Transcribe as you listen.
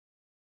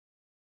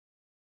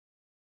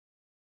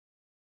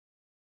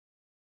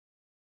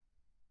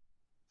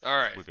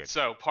Alright, We're good.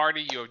 so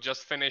party, you have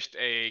just finished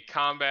a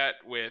combat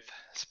with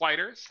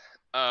spiders.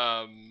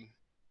 In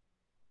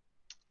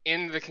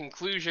the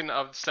conclusion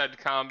of said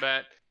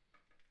combat,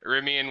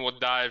 Rimian will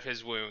die of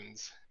his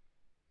wounds.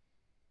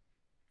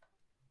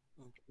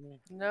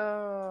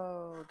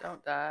 No,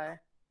 don't die.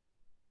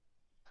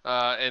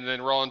 And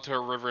then roll into a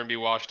river and be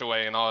washed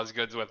away, and all his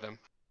goods with him.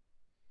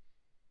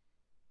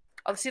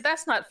 Oh, see,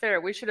 that's not fair.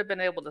 We should have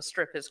been able to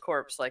strip his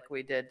corpse like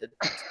we did to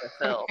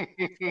Phil. I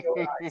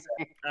didn't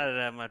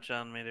have much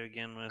on me to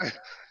begin with.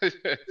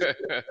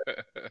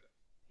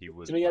 He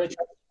was. Do we get a chance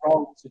to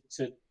roll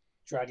to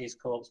drag his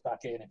corpse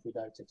back in if we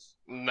notice?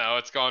 No,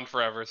 it's gone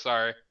forever,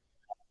 sorry.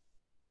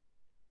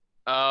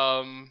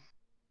 The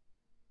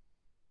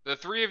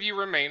three of you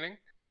remaining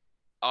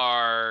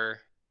are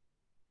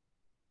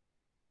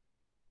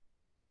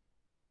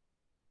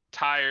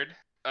tired,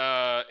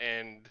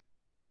 and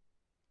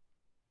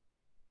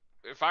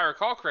if I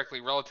recall correctly,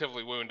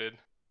 relatively wounded.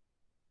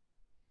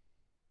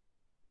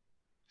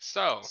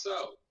 So,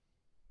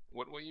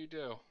 what will you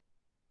do?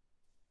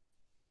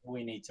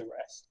 We need to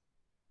rest.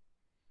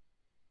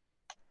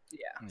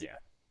 Yeah.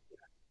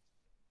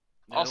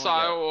 Also,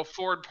 I will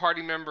afford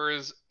party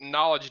members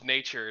knowledge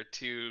nature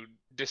to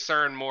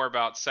discern more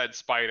about said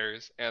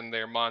spiders and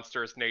their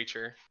monstrous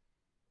nature.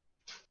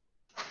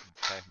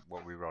 Okay,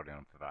 what are we rolling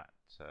on for that?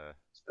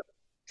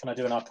 Can I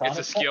do an arcana? It's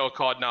a skill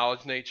called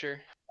knowledge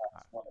nature.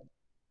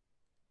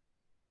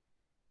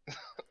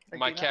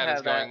 My cat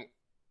is going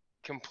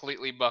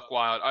completely buck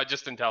wild.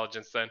 Just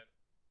intelligence then.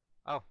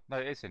 Oh, no,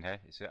 it is in here.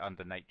 It's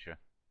under nature.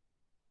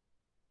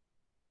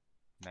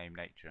 Name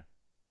nature.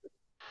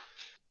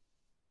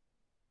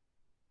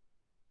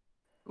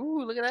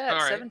 Ooh, look at that, All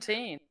right.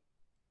 17.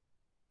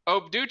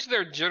 Oh, due to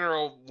their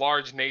general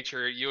large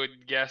nature, you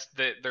would guess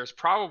that there's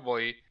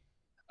probably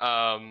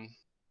a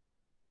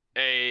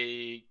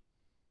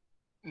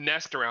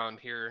nest around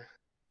here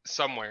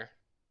somewhere.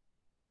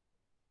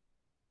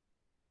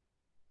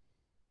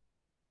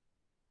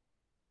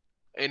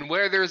 And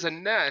where there's a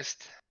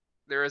nest,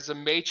 there is a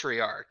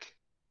matriarch.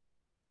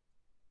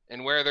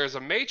 And where there's a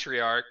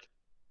matriarch,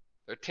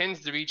 there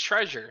tends to be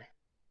treasure,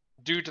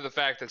 due to the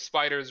fact that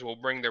spiders will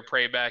bring their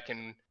prey back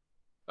in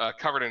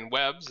covered in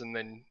webs and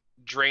then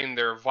drain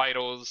their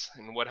vitals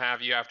and what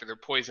have you after their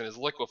poison has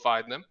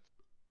liquefied them.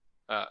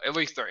 At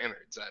least their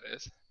innards, that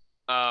is.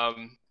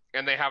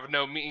 And they have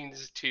no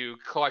means to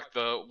collect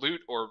the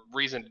loot or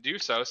reason to do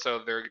so, so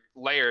their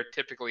lair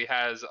typically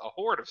has a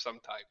hoard of some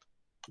type.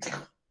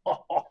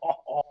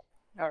 All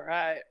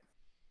right.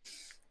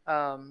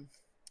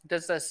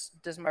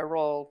 Does my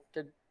roll,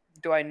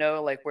 do I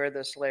know like where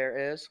this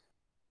lair is?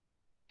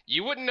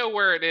 You wouldn't know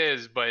where it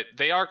is, but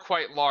they are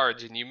quite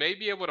large, and you may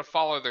be able to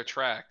follow their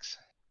tracks.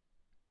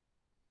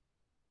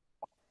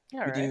 All We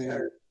right.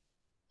 do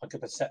like a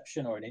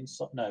perception or an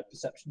insight? No,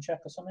 perception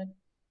check or something.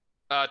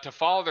 To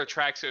follow their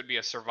tracks, it would be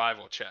a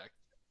survival check.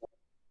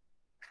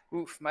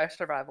 Oof, my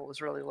survival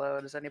was really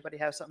low. Does anybody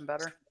have something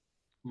better?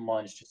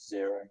 Mine's just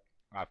 0.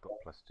 I've got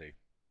 +2.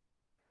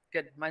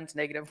 Good, mine's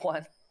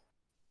 -1.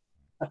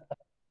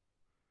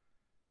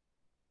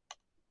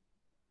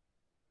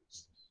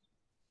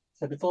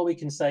 So before we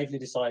can safely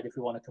decide if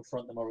we want to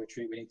confront them or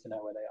retreat, we need to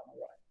know where they are,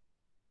 right?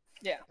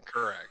 Yeah.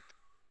 Correct.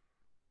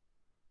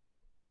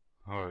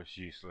 Oh, it's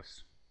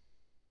useless.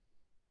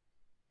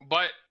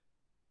 But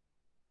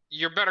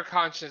your better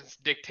conscience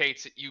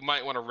dictates that you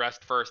might want to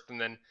rest first, and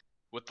then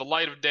with the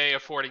light of day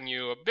affording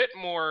you a bit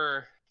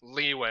more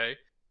leeway,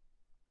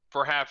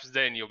 perhaps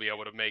then you'll be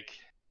able to make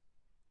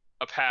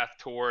a path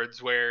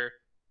towards where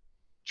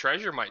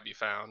treasure might be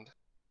found.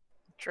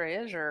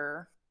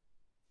 Treasure.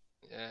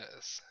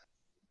 Yes.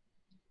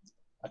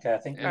 Okay, I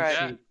think we Alright.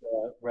 should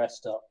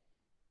rest up.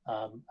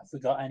 Have we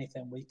got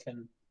anything we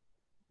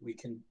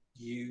can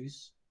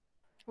use?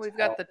 We've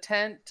got the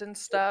tent and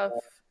stuff.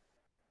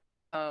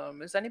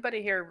 Is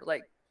anybody here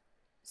like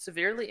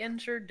severely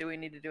injured? Do we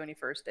need to do any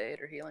first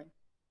aid or healing?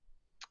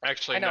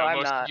 Actually, I know no, I'm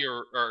most not. of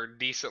you are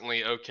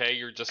decently okay.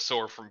 You're just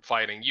sore from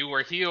fighting. You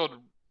were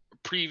healed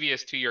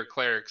previous to your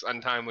cleric's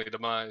untimely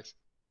demise.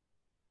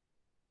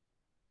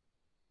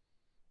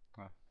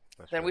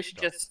 Then we should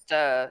just,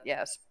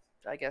 yes,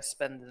 I guess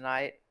spend the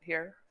night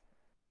here.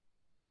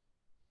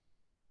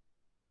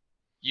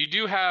 You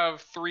do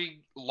have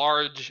 3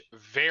 large,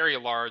 very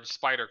large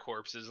spider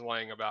corpses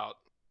laying about.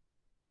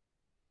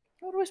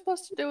 What are we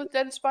supposed to do with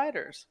dead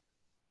spiders?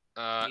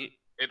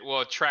 It will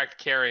attract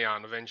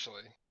carrion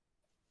eventually.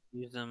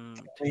 Use them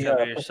We, to cover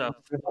put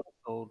yourself them- with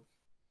cold.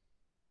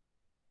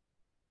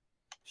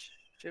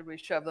 Should we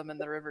shove them in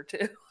the river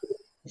too?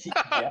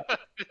 Yeah,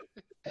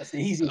 that's the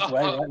easiest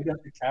way, right? We don't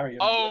have to carry them.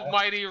 Oh,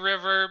 mighty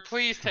river,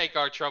 please take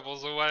our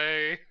troubles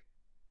away.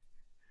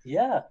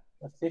 Yeah,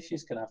 the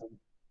fishes can have them.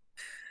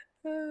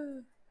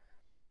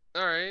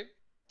 Alright.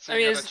 So I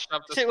mean, you're gonna is-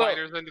 shove the see, well-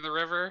 spiders into the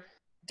river?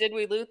 Did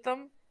we loot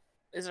them?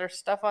 Is there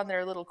stuff on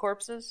their little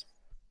corpses?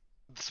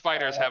 The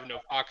spiders have no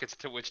pockets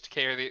to which to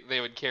carry. They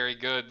would carry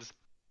goods.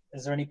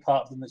 Is there any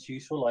part of them that's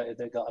useful? Like, have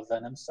they got a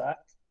venom sac?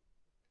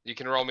 You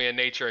can roll me a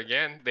nature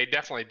again. They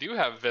definitely do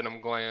have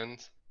venom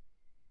glands.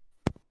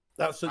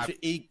 That's such an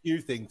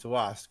EQ thing to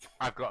ask.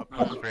 I've got a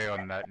 +3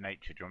 on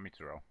nature. Do you want me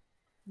to roll?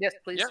 Yes,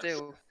 please Yes.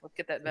 do. Let's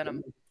get that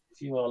venom.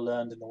 If you are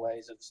learned in the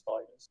ways of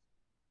spiders.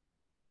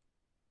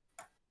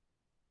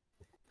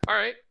 All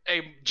right,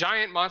 a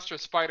giant monster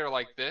spider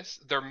like this,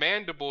 their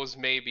mandibles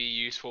may be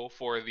useful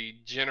for the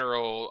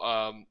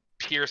general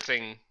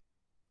piercing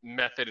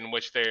method in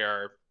which they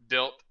are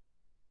built.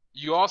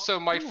 You also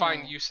might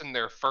find use in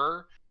their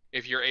fur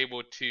if you're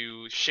able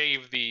to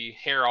shave the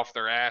hair off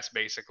their ass,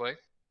 basically.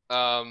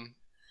 The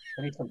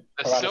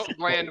silk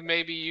gland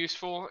may be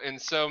useful,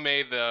 and so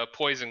may the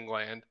poison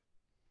gland.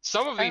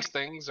 Some of these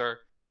things are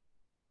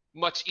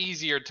much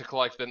easier to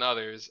collect than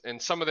others,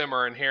 and some of them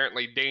are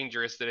inherently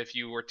dangerous that if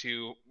you were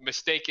to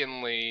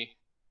mistakenly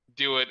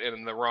do it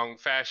in the wrong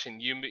fashion,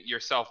 you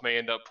yourself may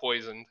end up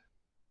poisoned.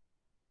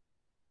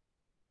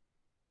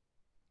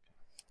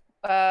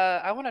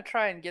 I want to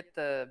try and get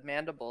the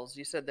mandibles.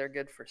 You said they're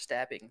good for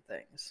stabbing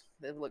things.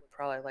 They look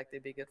probably like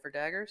they'd be good for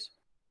daggers.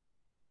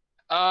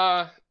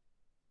 Like,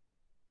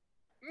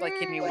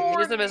 can you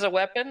use them as a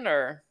weapon,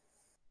 or?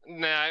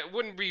 Nah, it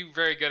wouldn't be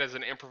very good as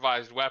an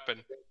improvised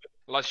weapon,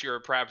 unless you're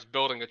perhaps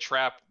building a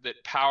trap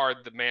that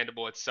powered the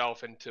mandible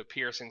itself into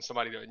piercing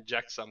somebody to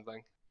inject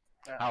something.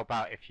 How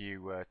about if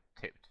you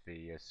tipped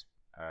the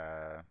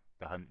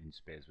hunting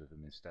spears with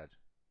them instead?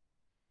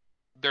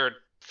 They're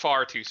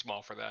far too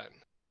small for that.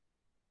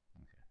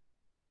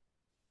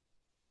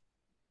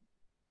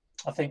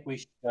 I think we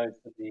should go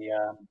for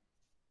the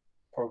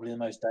probably the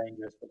most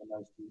dangerous but the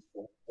most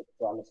useful, the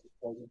paralysis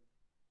poison.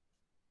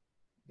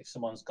 If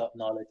someone's got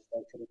knowledge, they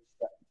could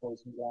extract the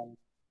poison gland.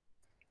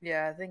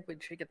 Yeah, I think we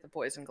should get the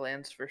poison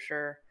glands for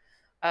sure.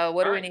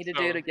 What do we need to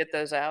do to get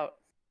those out?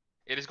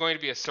 It is going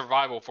to be a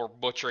survival for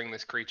butchering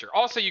this creature.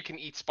 Also, you can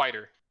eat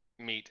spider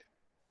meat.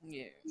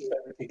 Yeah. So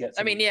if we get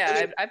I mean, some-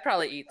 yeah, I'd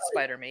probably eat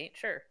spider meat,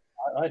 sure.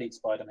 I'd eat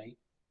spider meat.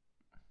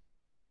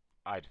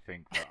 I'd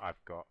think that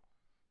I've got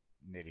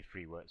nearly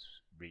 3 weeks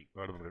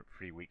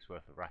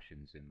worth of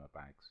rations in my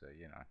bag, so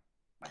you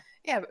know.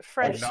 Yeah, but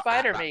fresh Not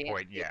spider at that meat.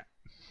 point yet.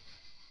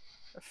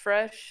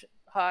 Fresh,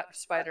 hot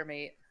spider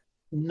meat.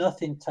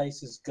 Nothing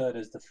tastes as good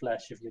as the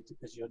flesh of your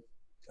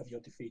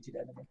defeated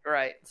enemy.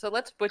 Right. So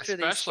let's butcher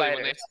these Especially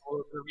when they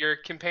spiders. have your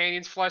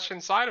companion's flesh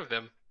inside of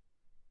them.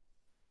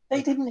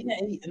 They didn't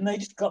get eaten; they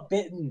just got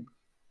bitten.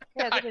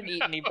 Yeah, they didn't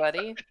eat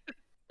anybody.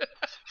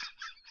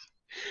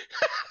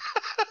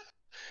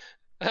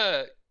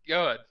 Go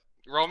ahead.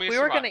 Roll me a If we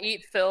were survival. going to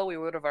eat Phil, we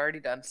would have already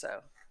done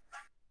so.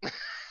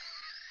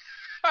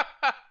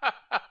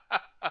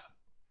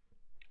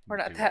 We're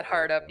not that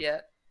hard up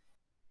yet.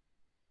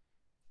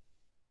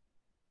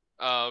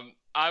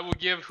 I will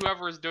give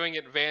whoever is doing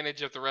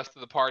advantage if the rest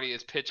of the party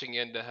is pitching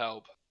in to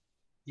help.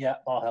 Yeah,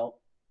 I'll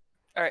help.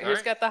 All right,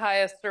 who's got the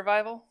highest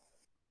survival?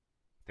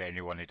 The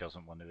only one who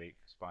doesn't want to eat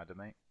spider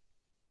meat.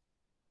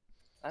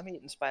 I'm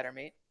eating spider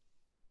meat.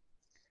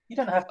 You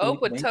don't have to. Oak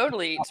eat would meat.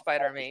 totally eat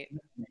spider meat.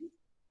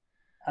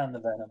 And the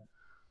venom.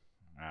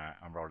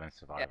 I'm rolling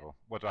survival.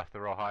 What do I have to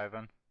roll higher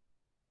then?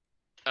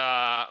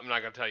 I'm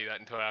not going to tell you that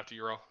until after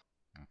you roll.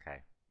 Okay.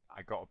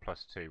 I got a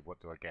 +2. What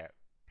do I get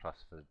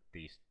plus for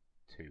these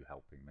 2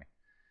 helping me?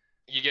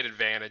 You get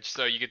advantage,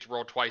 so you get to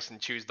roll twice and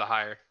choose the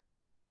higher.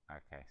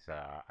 Okay, so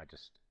I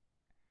just...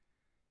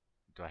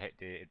 Do I hit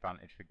the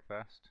advantage thing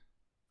first?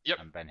 Yep.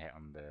 And then hit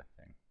on the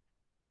thing.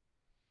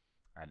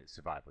 And it's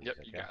survival. Yep,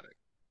 said, you yeah? got it.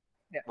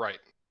 Yeah. Right.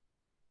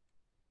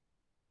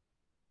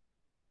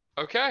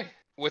 Okay.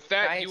 With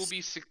that, Nice. you will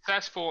be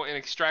successful in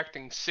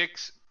extracting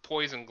 6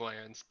 poison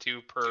glands,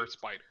 2 per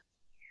spider.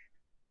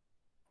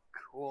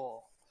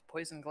 Cool.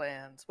 Poison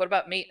glands. What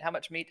about meat? How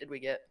much meat did we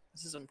get?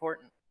 This is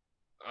important.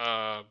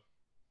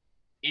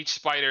 Each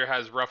spider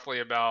has roughly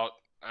about,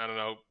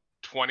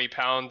 20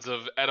 pounds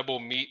of edible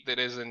meat that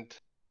isn't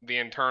the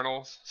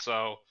internals.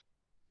 So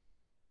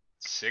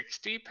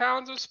 60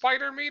 pounds of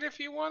spider meat if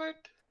you want it.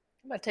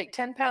 I'm going to take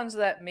 10 pounds of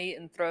that meat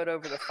and throw it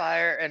over the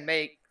fire and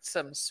make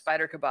some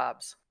spider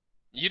kebabs.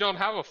 You don't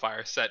have a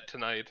fire set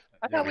tonight.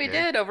 I thought we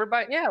did over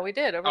by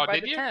by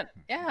did the you? tent.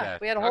 Yeah, Yeah.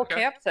 we had a whole Okay.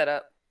 camp set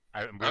up.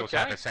 And we also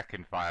had Okay. a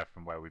second fire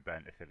from where we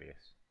burnt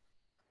Affilius.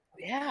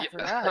 Yeah, I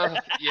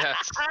forgot.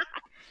 Yes.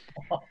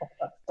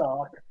 That's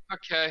dark.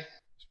 Okay.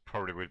 Which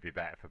probably would be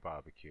better for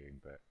barbecuing,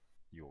 but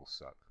you all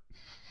suck.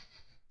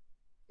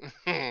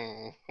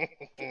 All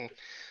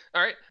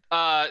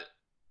right.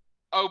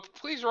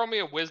 Please roll me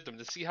a wisdom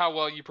to see how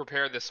well you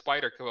prepare the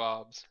spider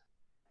kebabs.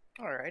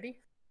 Alrighty.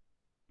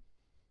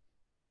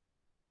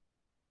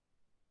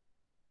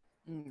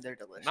 They're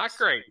delicious. Not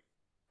great.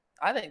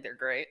 I think they're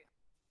great.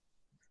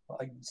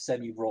 Like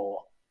semi-raw.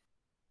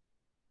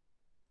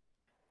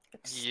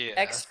 It's Yeah.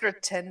 extra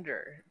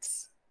tender.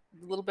 It's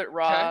a little bit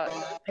raw,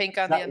 pink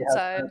on the Exactly how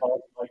inside.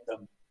 cannibals like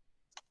them.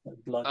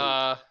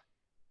 Bloody.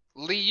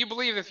 Lee, you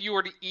believe if you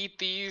were to eat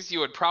these, you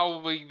would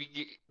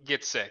probably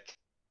get sick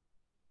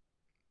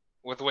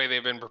with the way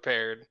they've been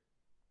prepared.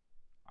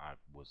 I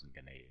wasn't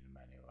going to eat them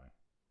anyway.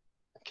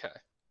 Okay.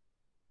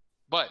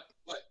 But,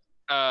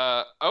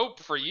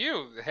 for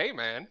you, hey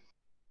man,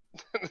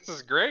 this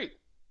is great.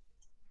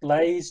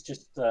 Blaze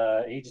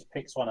he just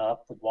picks one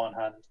up with one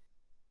hand,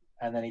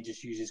 and then he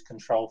just uses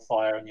control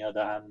fire on the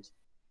other hand,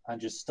 and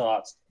just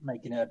starts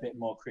making it a bit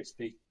more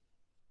crispy.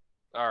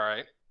 All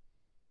right.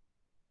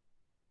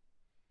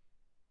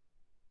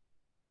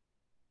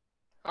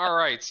 All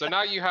right. So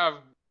now you have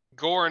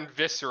gore and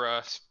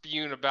viscera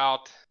spewing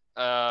about,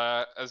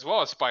 as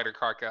well as spider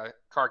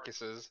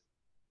carcasses.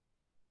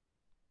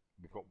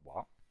 We've got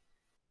what?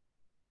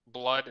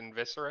 Blood and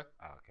viscera.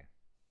 Oh, okay.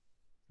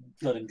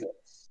 Blood and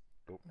guts.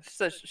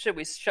 So should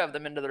we shove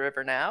them into the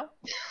river now?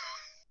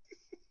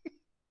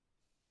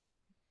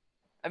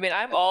 I mean,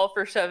 I'm all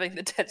for shoving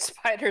the dead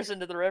spiders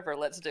into the river.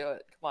 Let's do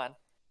it. Come on.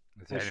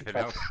 Is there We should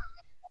anything else?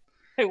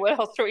 Hey, what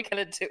else are we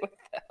gonna do with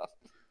them?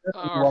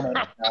 All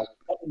right. Got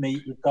the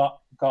meat. We've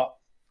got Should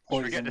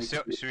poison. we get the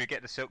silk? Should we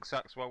get the silk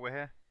sacks while we're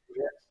here?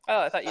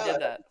 Oh, I thought you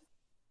did that.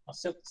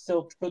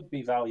 Silk could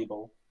be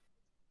valuable.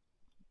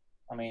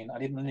 I mean, I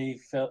didn't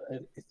leave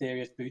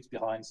Ethereus boots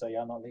behind, so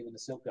yeah, I'm not leaving the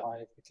silk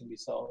behind if it can be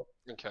sold.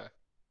 Okay.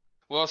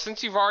 Well,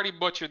 since you've already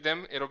butchered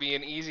them, it'll be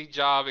an easy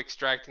job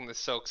extracting the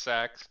silk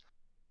sacks.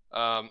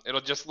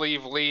 It'll just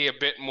leave Lee a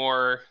bit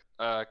more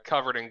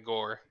covered in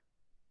gore.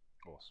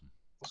 Awesome.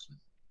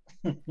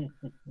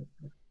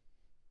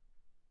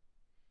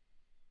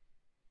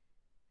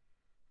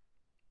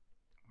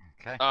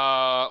 Okay.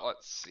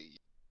 Let's see.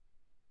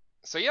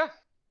 So yeah,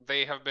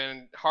 they have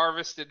been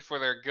harvested for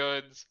their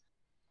goods,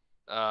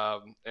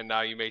 and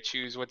now you may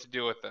choose what to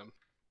do with them.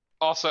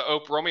 Also,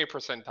 Ope, roll me a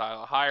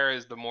percentile. Higher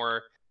is the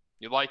more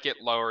you like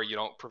it, lower you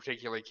don't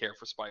particularly care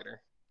for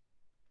spider.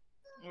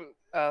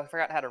 I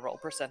forgot how to roll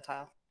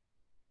percentile.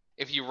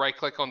 If you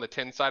right-click on the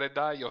 10-sided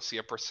die, you'll see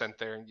a percent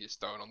there, and you just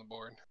throw it on the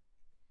board.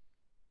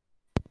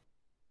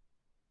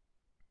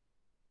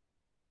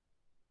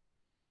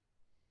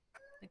 I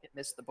think it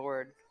missed the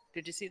board.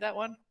 Did you see that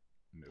one?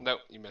 Nope,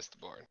 you missed the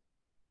board.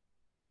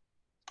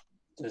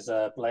 Does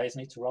Blaze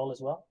need to roll as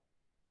well?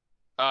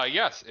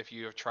 Yes, if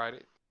you have tried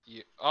it.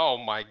 Oh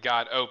my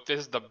God, Ope,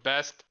 this is the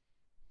best.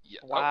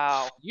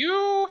 Wow.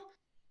 You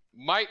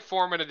might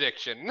form an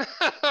addiction.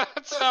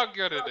 That's how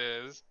good it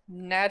is.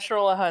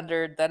 Natural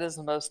 100. That is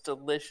the most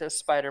delicious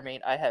spider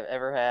meat I have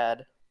ever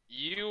had.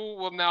 You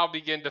will now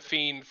begin to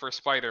fiend for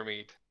spider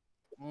meat.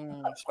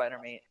 Spider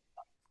meat.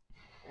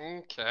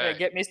 Okay. Yeah,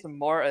 get me some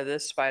more of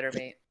this spider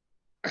meat.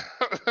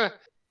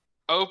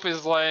 Ope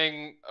is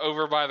laying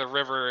over by the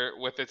river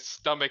with its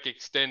stomach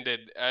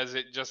extended as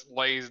it just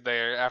lays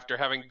there after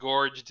having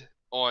gorged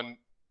on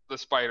the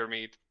spider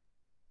meat.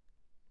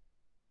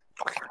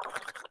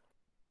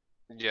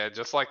 Yeah,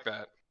 just like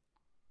that.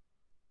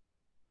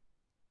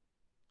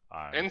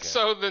 And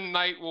so the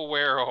night will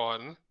wear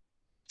on.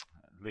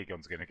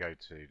 Legon's going to go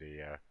to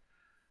the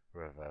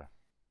river,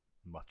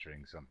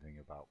 muttering something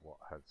about what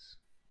has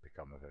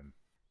become of him,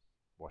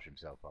 wash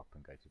himself up,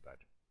 and go to bed.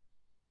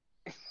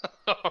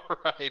 All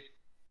right.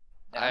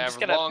 I'm just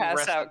gonna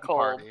pass out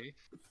cold. Party.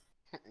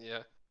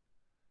 Yeah.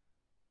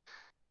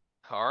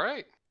 All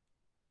right.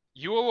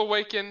 You will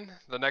awaken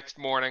the next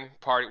morning.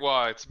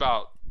 Well, it's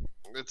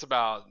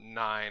about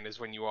 9 is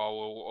when you all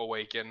will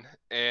awaken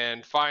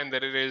and find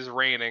that it is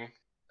raining.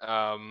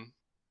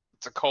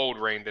 It's a cold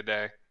rain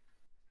today.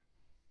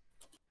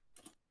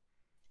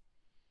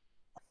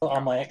 Put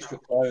on my extra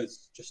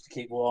clothes just to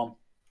keep warm.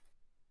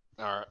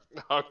 All right.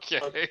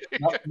 Okay.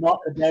 Not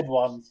the dead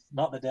ones,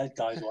 not the dead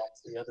guys'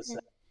 ones. The other set.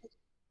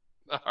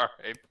 All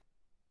right.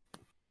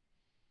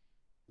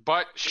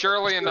 But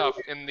surely enough,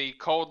 in the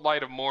cold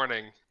light of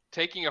morning,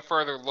 taking a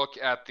further look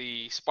at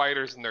the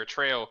spiders in their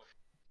trail,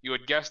 you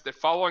would guess that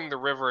following the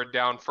river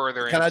down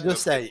further. Can I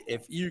just say,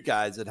 if you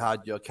guys had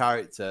had your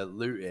character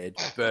looted,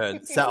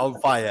 burnt, set on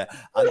fire,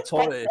 and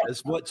taunted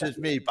as much as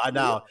me by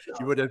now,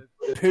 you would have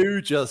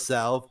pooed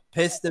yourself,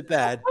 pissed the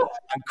bed,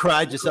 and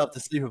cried yourself to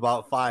sleep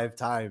about 5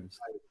 times.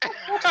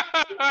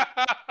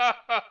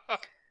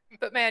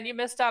 But man, you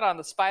missed out on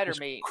the spider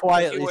meat.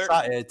 Quietly You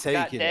sat here got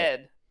taking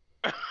it.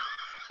 dead.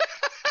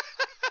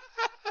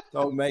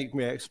 Don't make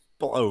me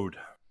explode.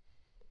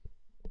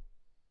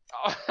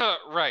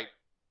 Right.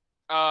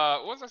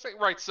 What was I saying?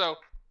 Right, so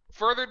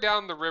further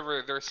down the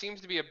river, there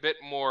seems to be a bit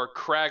more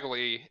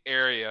craggly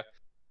area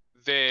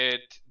that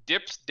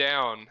dips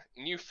down,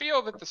 and you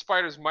feel that the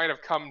spiders might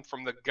have come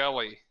from the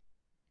gully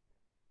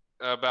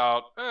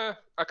about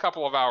a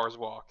couple of hours'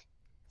 walk.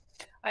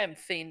 I am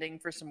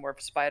fiending for some more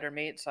spider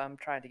meat, so I'm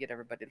trying to get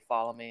everybody to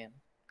follow me and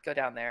go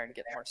down there and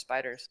get more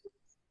spiders.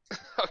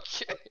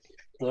 Okay.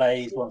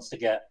 Blaze wants to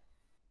get.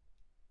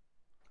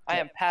 I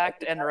am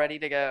packed and ready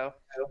to go.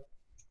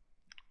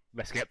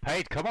 Let's get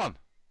paid. Come on.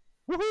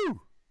 Woohoo!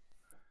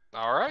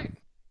 All right.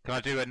 Can I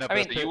do another? I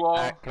mean, you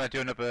all. Can I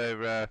do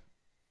another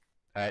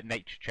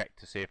nature check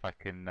to see if I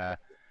can,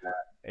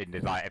 in the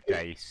light of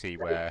day, see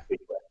where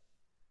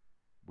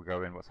we're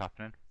going, what's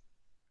happening?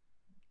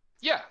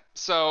 Yeah.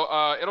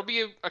 So it'll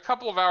be a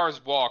couple of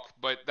hours walk,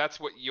 but that's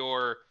what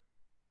your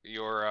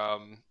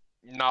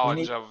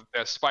knowledge of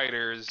the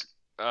spiders'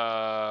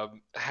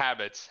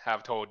 habits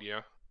have told you.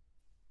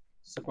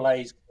 So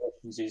Blaze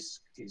cautions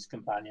his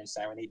companions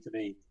saying we need to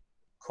be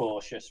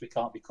cautious. We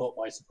can't be caught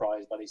by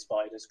surprise by these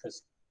spiders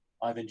because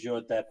I've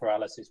endured their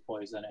paralysis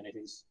poison and it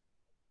is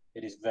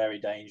It is very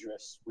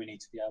dangerous. We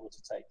need to be able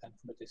to take them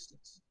from a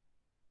distance.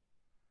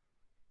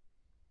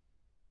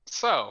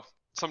 So,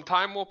 some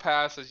time will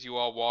pass as you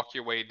all walk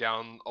your way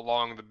down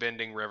along the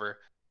bending river.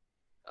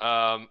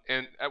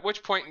 And at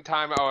which point in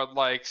time I would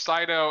like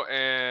Saito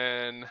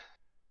and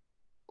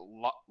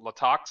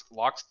Latox,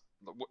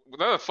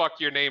 whatever the fuck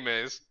your name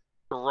is,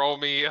 to roll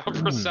me a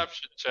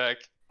perception check.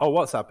 Oh,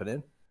 what's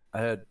happening? I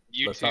heard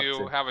You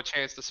two have a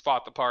chance to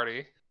spot the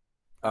party.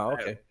 Oh,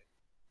 okay.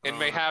 And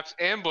mayhaps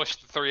ambush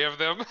the three of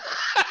them.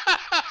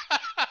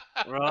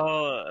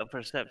 Roll a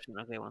perception.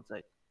 Okay, one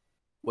sec.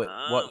 Wait,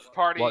 what?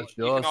 Party, what's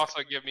you yours? can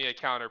also give me a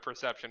counter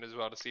perception as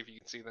well to see if you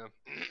can see them.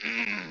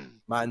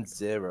 Mine's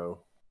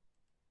 0.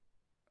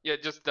 Yeah,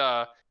 just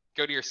go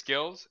to your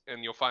skills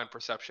and you'll find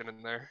perception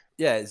in there.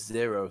 Yeah, it's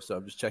 0. So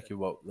I'm just checking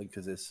what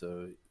Lincoln's is.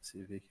 So see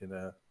if he can.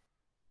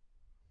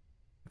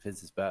 If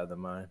his is better than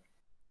mine.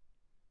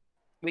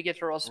 We get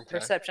to roll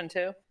perception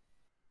too.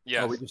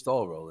 Yeah. Oh, we just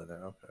all roll in it.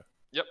 Okay.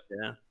 Yep.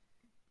 Yeah.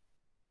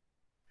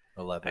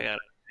 11. I got a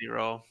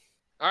 0. All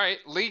right,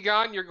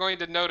 Ligon, you're going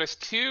to notice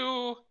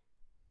two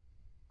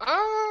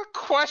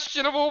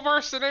questionable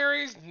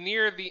mercenaries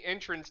near the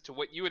entrance to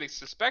what you would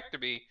suspect to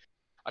be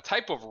a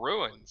type of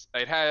ruins.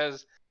 It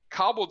has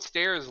cobbled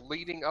stairs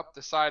leading up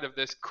the side of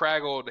this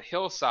craggled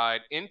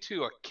hillside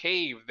into a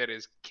cave that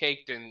is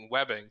caked in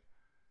webbing.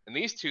 And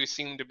these two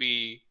seem to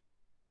be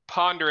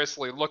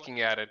ponderously looking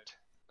at it,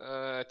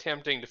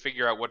 attempting to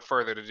figure out what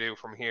further to do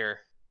from here.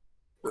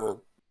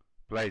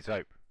 Blaze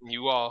Hope,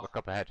 You all. look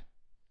up ahead.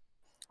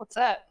 What's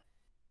that?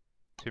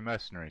 2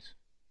 mercenaries.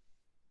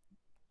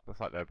 Looks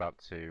like they're about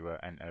to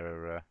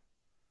enter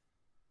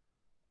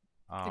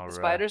Think our... the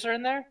spiders are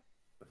in there?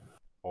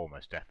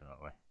 Almost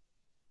definitely.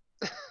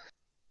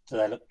 Do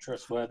they look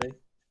trustworthy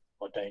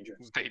or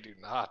dangerous? They do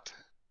not.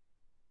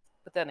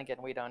 But then again,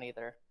 we don't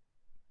either.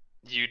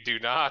 You do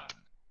not.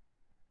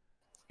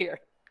 Here,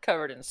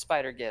 covered in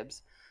spider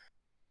gibs.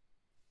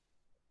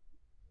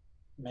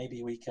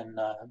 Maybe we can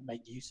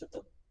make use of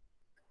them.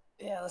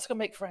 Yeah, let's go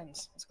make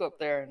friends. Let's go up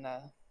there and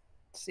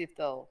see if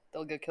they'll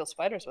go kill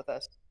spiders with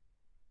us.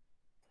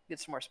 Get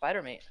some more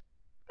spider meat.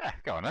 Yeah,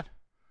 go on then.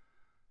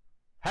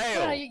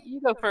 Hail! Yeah, you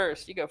go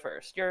first. You go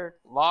first. You're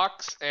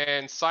Lox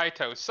and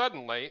Saito.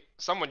 Suddenly,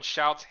 someone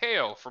shouts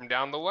hail from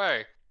down the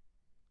way.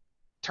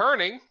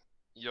 Turning,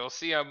 you'll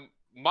see a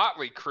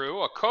motley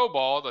crew, a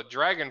kobold, a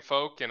dragon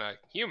folk, and a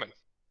human.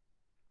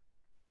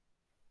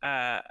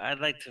 I'd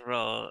like to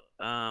roll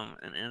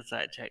an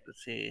insight check to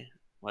see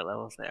what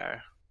levels they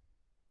are.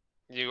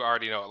 You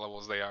already know what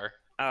levels they are.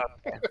 Oh,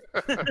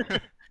 okay.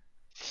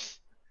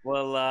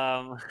 Well,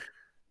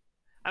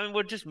 I mean,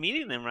 we're just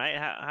meeting them, right?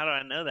 How do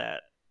I know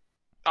that?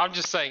 I'm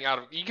just saying,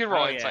 you can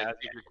roll Oh, yeah, insight to okay.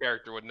 see if your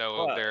character would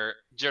know Well, their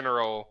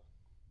general.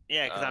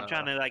 Yeah, because I'm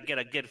trying to like get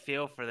a good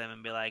feel for them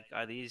and be like,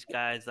 are these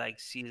guys like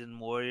seasoned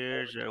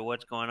warriors or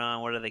what's going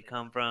on? Where do they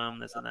come from?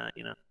 This and that,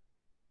 you know.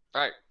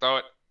 All right, throw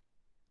it.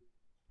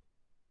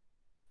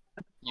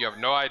 You have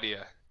no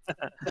idea.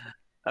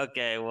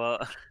 Okay, well,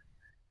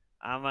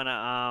 I'm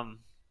gonna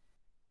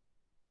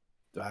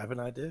Do I have an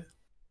idea?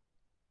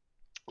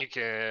 You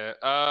can.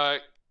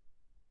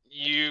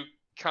 You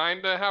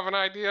kind of have an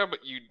idea, but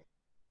you're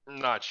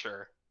not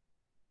sure.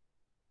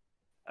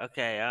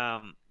 Okay,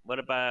 what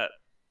about?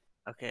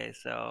 Okay,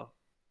 so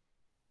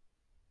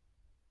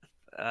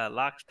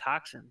Lox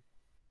Toxin,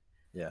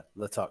 Yeah,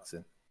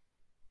 Latoxin.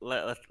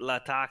 La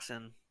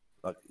Toxin.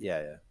 Like,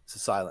 yeah. It's a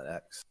silent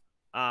X.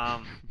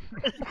 Um,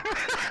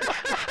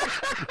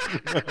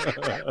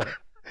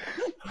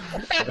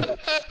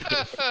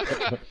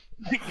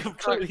 I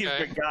completely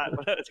Okay. forgot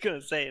what I was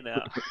gonna say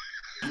now.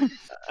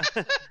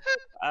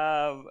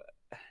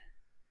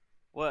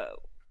 What?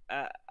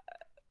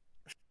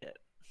 Shit.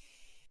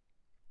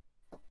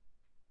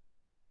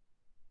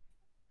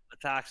 The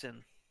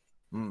toxin.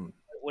 Hmm.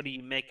 What do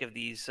you make of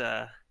these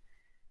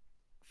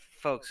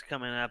folks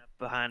coming up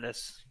behind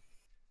us?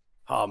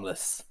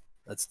 Harmless.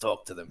 Let's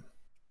talk to them.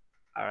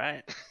 All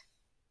right.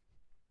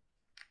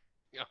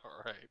 All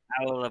right.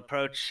 I will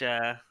approach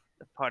the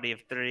party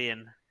of 3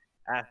 and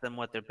ask them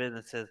what their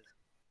business is.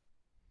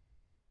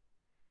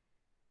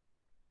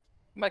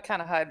 might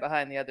kind of hide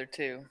behind the other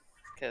two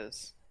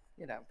because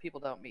people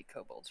don't meet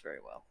kobolds very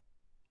well.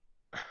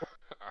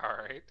 All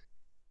right.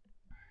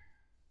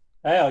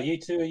 Hey, are you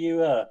two?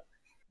 Are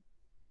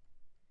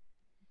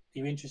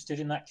you interested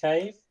in that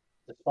cave,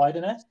 the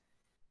spider nest?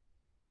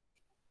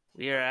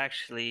 We are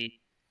actually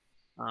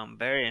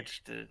very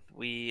interested.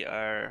 We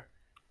are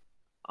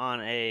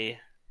on a,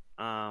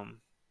 I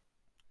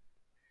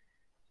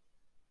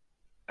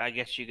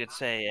guess you could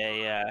say,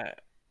 a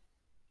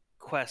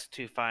quest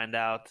to find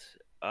out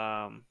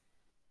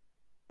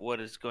what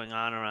is going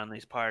on around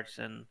these parts,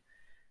 and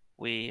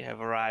we have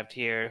arrived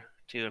here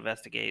to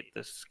investigate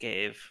this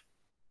cave.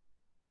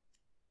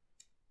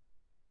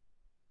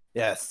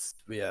 Yes,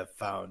 we have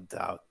found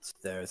out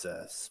there's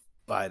a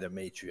spider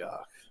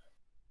matriarch.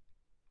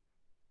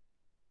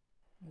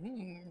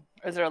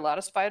 Is there a lot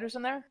of spiders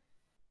in there?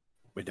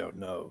 We don't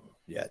know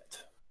yet.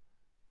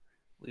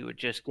 We were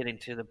just getting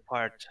to the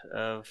part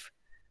of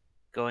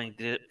going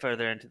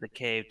further into the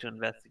cave to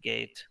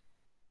investigate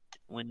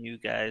when you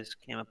guys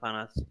came upon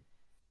us.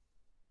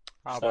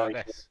 How So-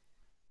 about this?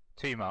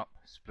 Team up,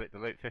 split the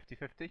loot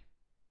 50-50?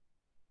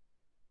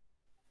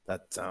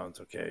 That sounds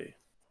okay.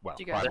 Well,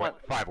 Do you guys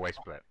want- five-way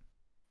split.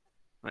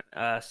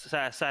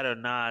 Sato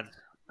nods,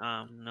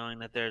 knowing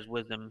that there's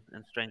wisdom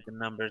and strength in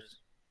numbers.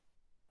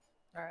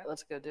 All right,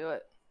 let's go do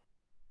it.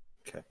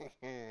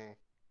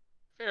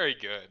 Very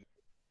good.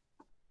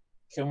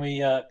 Can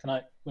we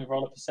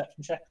roll a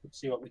perception check to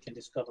see what we can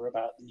discover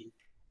about the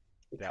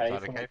The cave? outside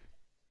of the cave?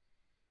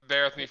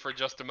 Bear with me for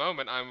just a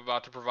moment. I'm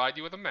about to provide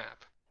you with a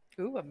map.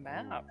 Ooh, a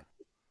map.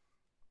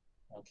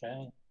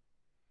 Okay.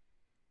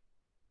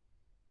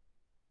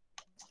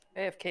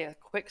 AFK, a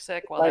quick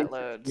sec while that Right,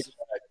 loads.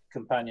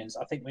 Companions,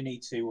 I think we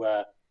need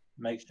to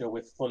make sure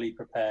we're fully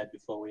prepared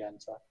before we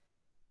enter.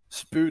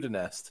 Spooder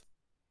nest.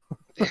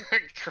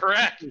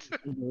 Correct.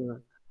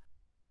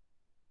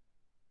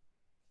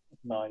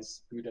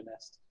 Nice, Buddha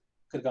nest.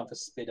 Could have gone for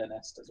Spider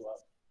nest as well.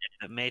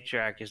 The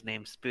matriarch is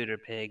named Spooter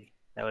Pig.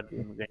 That would be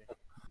great.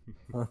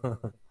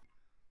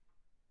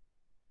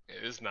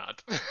 It is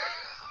not.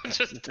 I'm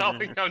just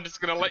telling. I'm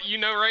just gonna let you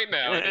know right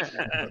now. It is.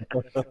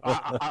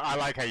 I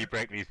like how you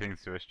break these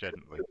things to us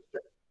gently.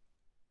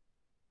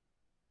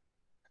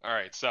 All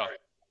right. So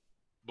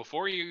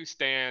before you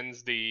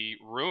stands the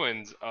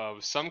ruins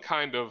of some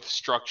kind of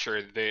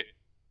structure that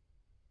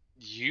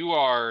you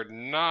are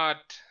not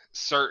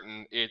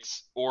certain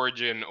its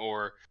origin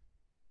or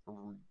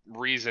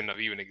reason of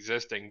even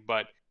existing,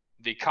 but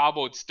the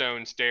cobbled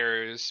stone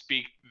stairs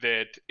speak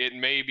that it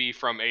may be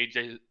from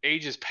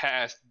ages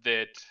past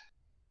that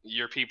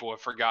your people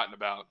have forgotten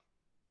about.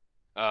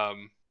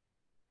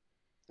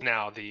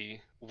 Now, the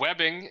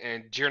webbing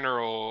and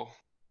general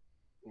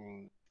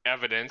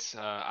evidence,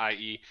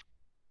 i.e.,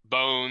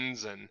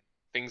 bones and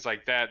things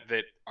like that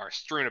that are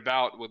strewn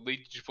about, would lead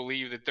you to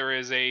believe that there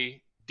is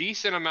a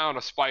decent amount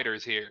of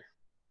spiders here.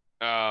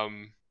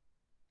 And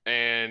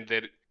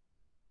that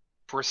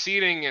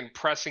proceeding and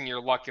pressing your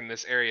luck in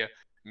this area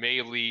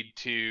may lead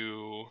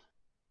to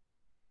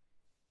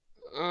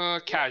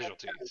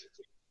casualties.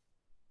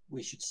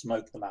 We should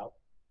smoke them out.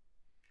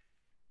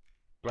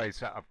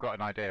 Blaze, I've got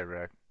an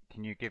idea.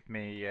 Can you give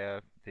me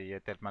the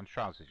dead man's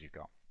trousers you've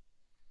got?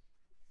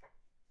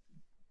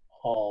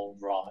 All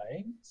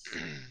right.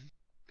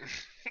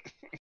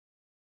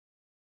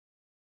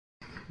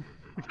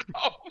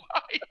 Oh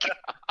my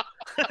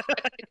god!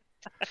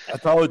 I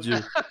told you.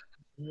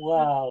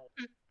 Wow.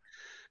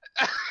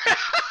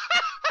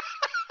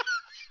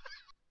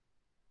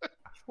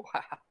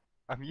 Wow.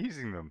 I'm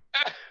using them.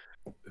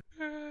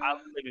 I'll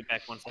be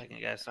back 1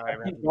 second, guys. Sorry.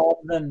 I think rather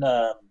than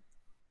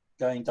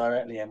going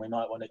directly in, we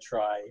might want to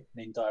try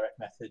an indirect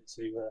method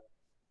to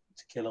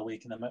kill or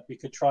weaken them. We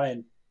could try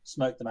and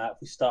smoke them out. If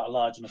we start a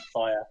large enough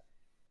fire,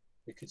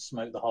 we could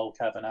smoke the whole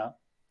cavern out.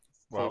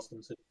 Well, Force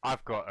them to...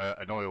 I've got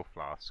an oil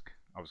flask.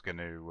 I was going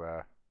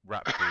to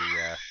wrap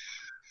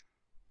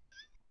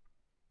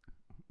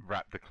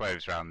the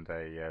clothes around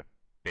a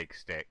big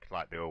stick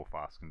like the oil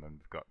flask, and then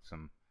we've got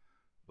some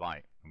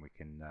light, and we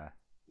can.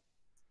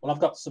 Well, I've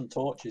got some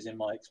torches in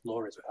my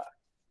explorer's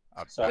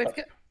pack. So We've I've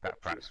got,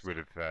 That perhaps would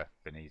have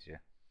been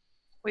easier.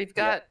 we've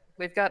got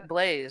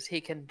Blaze. He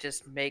can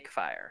just make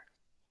fire.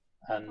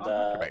 and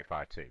I can make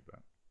fire too, but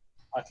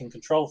I can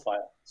control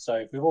fire. So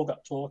if we've all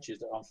got torches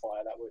that are on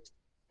fire,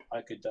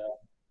 I could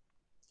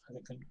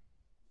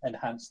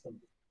enhance them.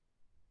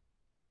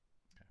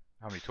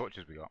 how many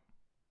torches we got?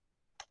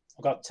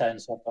 I've got 10,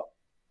 so I've got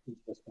each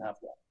of us can have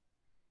one.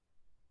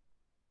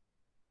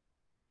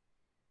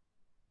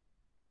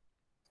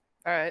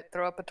 All right,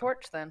 throw up a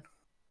torch then.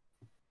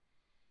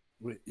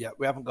 We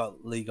haven't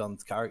got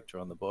Legon's character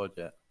on the board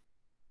yet.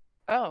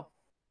 Oh,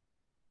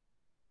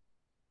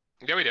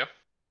 Yeah, we do.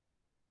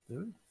 Do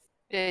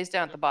we? yeah, he's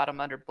down at the bottom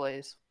under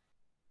Blaze.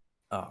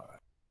 Oh, all right.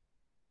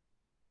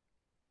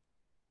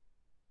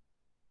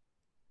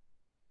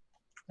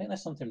 I think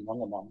there's something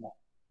wrong among that.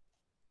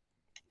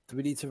 Do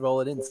we need to roll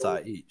an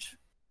insight each?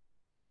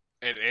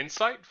 An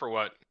insight for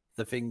what?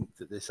 The thing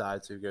that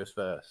decides who goes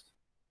first.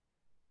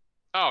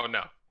 Oh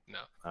no.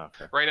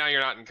 Okay. Right now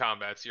you're not in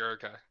combat, so you're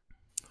okay.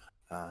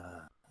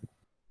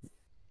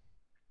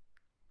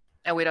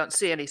 And we don't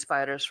see any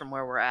spiders from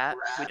where we're at.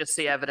 We just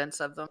see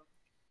evidence of them.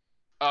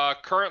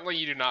 Currently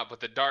you do not, but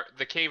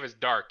the cave is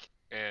dark,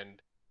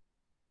 and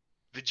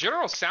the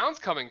general sounds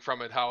coming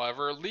from it,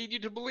 however, lead you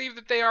to believe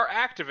that they are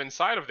active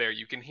inside of there.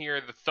 You can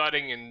hear the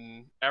thudding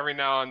and every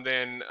now and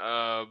then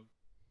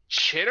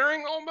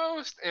chittering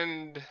almost,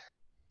 and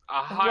a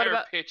what higher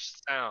about-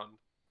 pitched sound.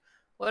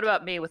 What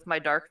about me with my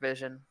dark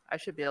vision? I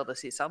should be able to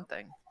see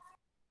something.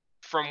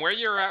 From where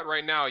you're at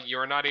right now,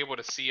 you're not able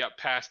to see up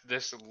past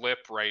this lip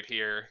right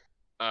here.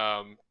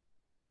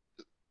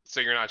 So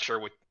you're not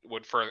sure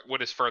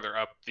what is further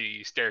up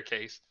the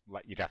staircase.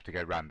 Like you'd have to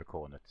go round the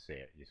corner to see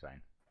it. You're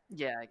saying?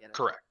 Yeah, I get it.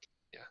 Correct.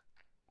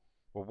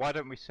 Well, why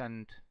don't we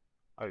send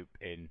Ope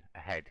in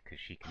ahead because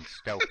she can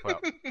stealth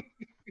up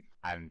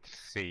and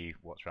see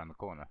what's around the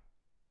corner.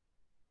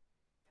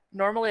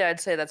 Normally, I'd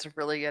say that's a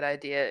really good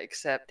idea,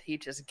 except he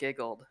just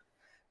giggled.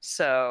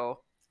 So,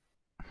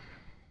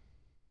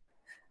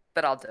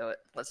 but I'll do it.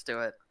 Let's do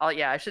it.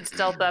 I should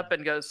stealth up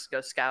and go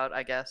scout,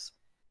 I guess.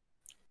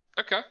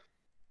 Okay.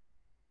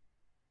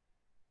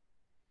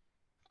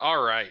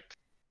 All right.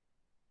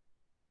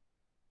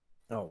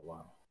 Oh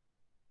wow.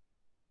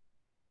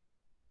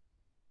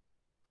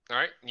 All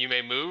right. You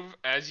may move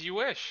as you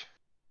wish.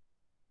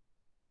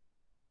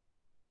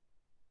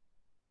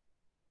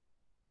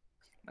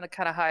 I'm gonna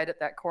kind of hide at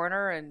that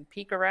corner and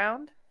peek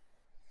around.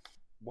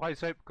 Why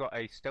has Hope got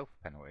a stealth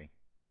penalty?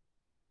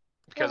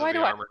 Because why of the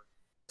do I- armor.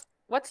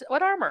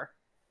 What armor?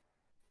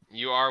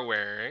 You are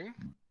wearing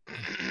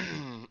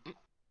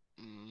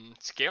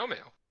scale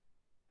mail.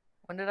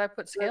 When did I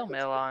put scale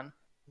mail on?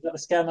 Is that the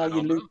scale mail I you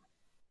don't know. loot?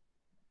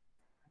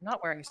 I'm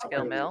not wearing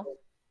scale mail.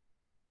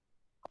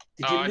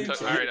 Did you Oh, loot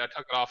it? all right, I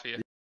took it off of you.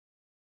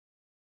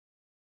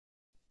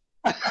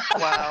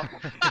 Wow.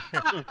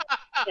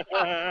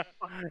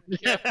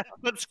 Yeah,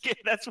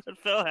 that's what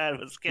Phil had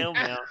was scale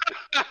mail.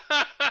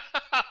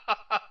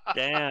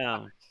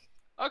 Damn.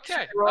 Okay. Should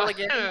I roll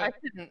again?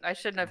 I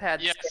shouldn't have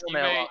had Yes, scale you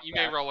mail. may. on You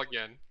may that. roll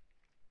again.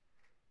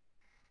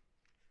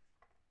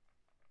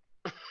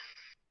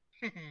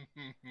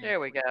 There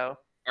we go.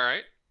 All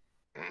right.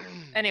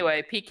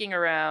 Anyway, peeking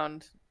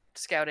around,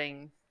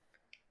 scouting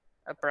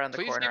up around the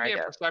Please corner, give me I a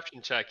guess.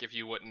 perception check if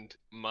you wouldn't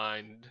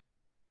mind.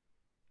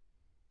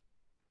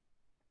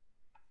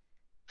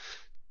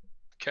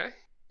 Okay.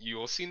 You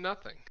will see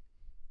nothing.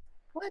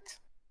 What?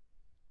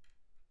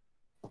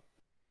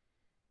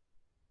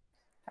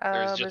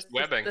 There's just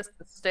webbing. The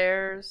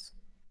stairs.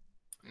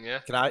 Yeah.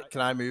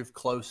 Can I move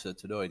closer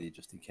to Noidi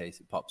just in case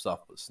it pops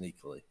off, but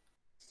sneakily?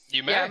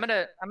 You may. Yeah, I'm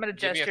gonna Give me a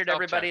gesture to stealth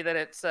everybody check. that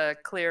it's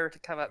clear to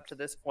come up to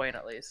this point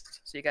at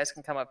least, so you guys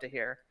can come up to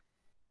here.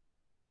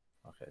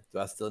 Okay. Do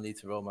I still need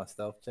to roll my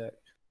stealth check?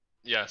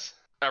 Yes.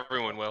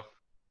 Everyone will.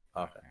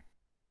 Okay.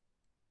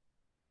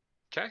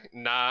 Okay.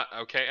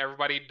 Okay.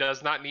 Everybody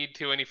does not need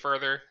to any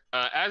further.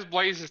 As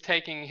Blaze is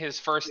taking his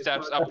first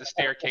steps up the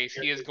staircase,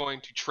 he is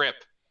going to trip.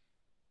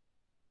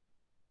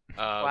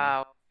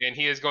 Wow. And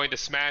he is going to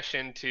smash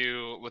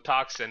into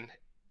Latoxin,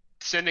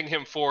 sending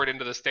him forward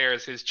into the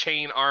stairs, his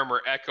chain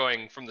armor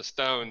echoing from the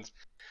stones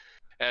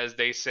as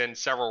they send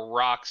several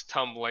rocks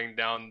tumbling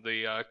down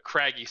the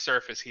craggy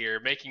surface here,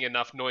 making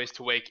enough noise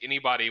to wake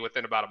anybody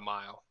within about a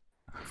mile.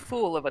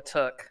 Fool of a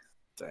took.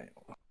 Damn.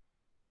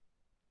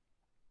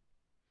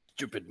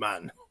 Stupid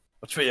man.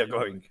 Which way are you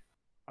going?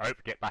 Hope,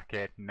 get back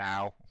in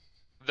now.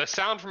 The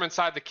sound from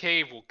inside the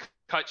cave will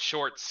cut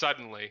short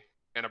suddenly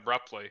and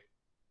abruptly.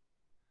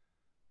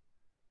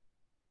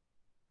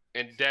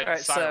 And dead Alright,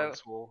 so-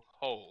 silence will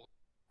hold.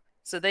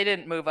 So they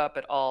didn't move up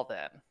at all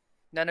then.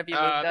 None of you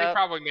moved They up.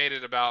 probably made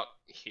it about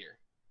here.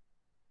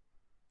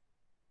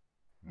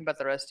 What about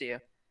the rest of you?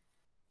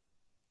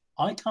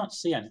 I can't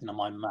see anything on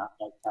my map.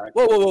 My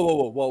character.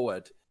 Whoa,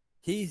 word.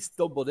 He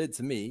stumbled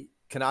into me.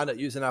 Can I not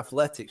use an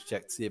athletics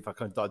check to see if I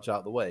can dodge out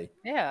of the way?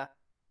 Yeah.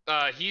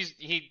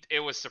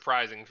 It was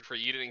surprising for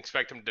you. You didn't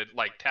expect him to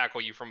like tackle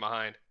you from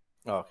behind.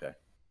 Oh, okay.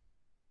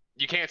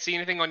 You can't see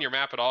anything on your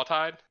map at all,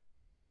 Tide?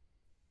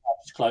 I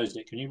just closed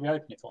it. Can you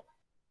reopen it for me?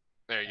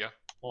 There you go.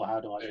 Or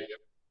how do I do There it? you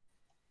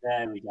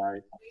There we go. I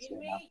can see it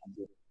now. Thank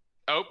you.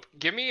 go. Oh,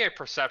 give me a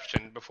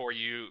perception before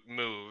you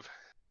move.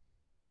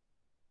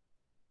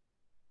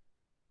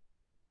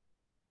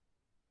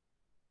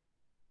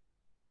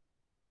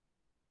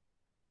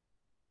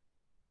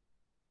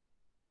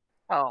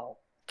 Oh,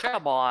 Okay.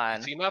 come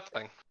on. See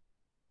nothing.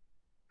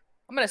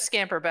 I'm gonna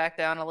scamper back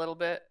down a little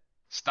bit.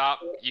 Stop.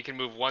 You can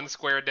move one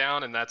square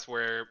down, and that's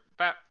where,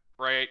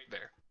 right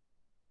there.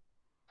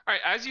 All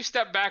right, as you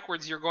step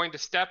backwards, you're going to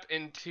step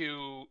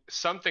into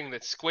something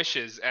that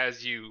squishes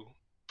as you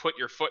put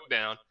your foot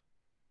down.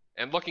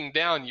 And looking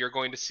down, you're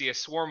going to see a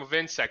swarm of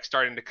insects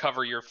starting to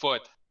cover your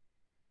foot.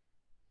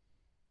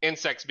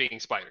 Insects being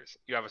spiders.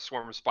 You have a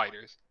swarm of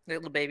spiders.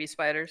 Little baby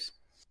spiders.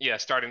 Yeah,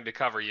 starting to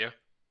cover you.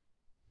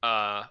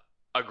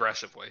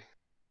 Aggressively.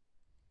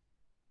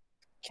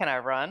 Can I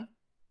run?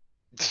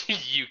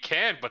 You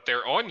can, but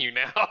they're on you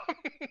now.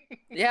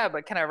 Yeah,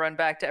 but can I run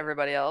back to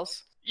everybody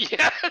else?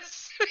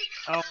 Yes!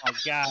 Oh my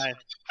god.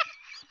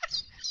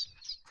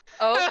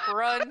 Oh,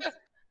 run!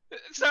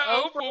 So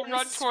Oak will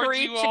run towards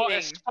you all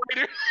as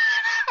spider.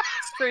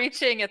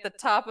 Screeching at the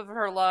top of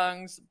her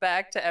lungs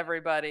back to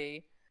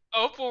everybody.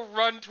 Oak will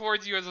run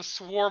towards you as a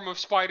swarm of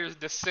spiders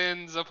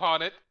descends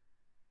upon it,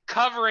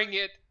 covering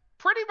it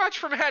pretty much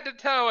from head to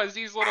toe as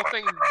these little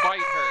things bite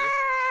her.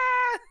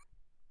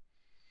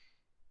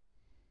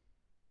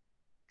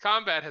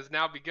 Combat has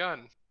now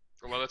begun.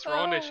 Well, let's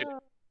roll initiative.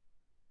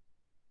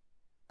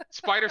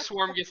 Spider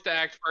Swarm gets to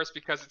act first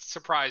because it's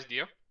surprised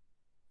you.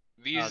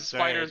 These Oh,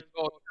 spiders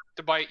will attempt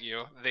to bite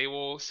you. They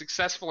will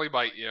successfully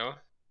bite you.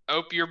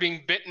 Ope, you're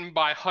being bitten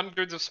by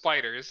hundreds of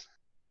spiders.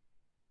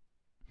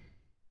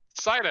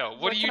 Saito,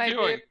 what are can I you do?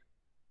 doing?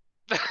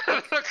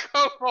 The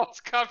kobold's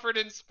covered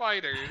in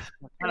spiders.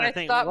 Can I I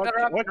think, stop what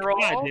interrupting what the can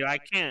I roll? do? I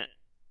can't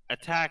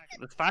attack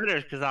the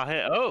spiders because I'll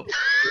hit. Oh,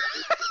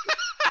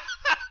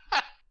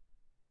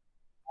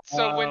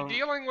 So when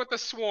dealing with a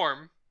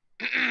swarm,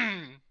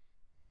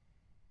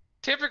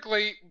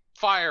 typically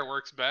fire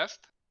works best.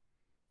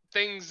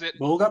 Things that,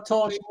 We all got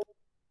torches.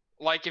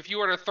 like if you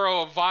were to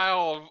throw a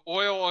vial of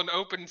oil and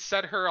open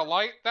set her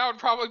alight, that would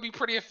probably be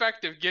pretty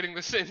effective getting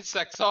the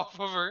insects off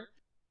of her.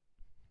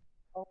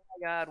 Oh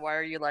my god, why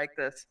are you like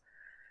this?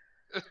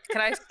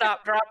 Can I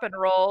stop, drop, and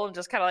roll and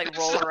just kind of like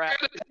roll around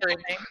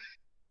screaming?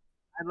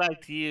 I'd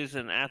like to use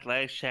an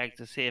athletics check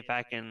to see if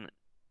I can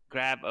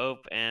grab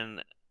Ope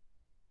and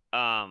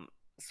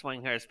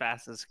swing her as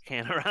fast as I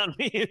can around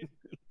me.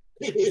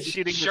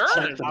 Shooting Sure.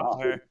 the shit off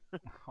of her.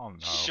 Oh no.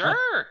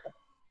 Sure.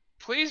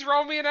 Please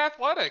roll me in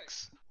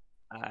athletics.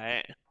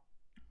 Alright.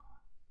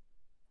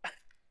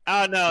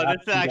 Oh no,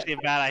 that's actually a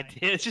bad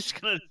idea. It's just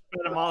gonna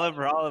spread them all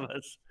over all of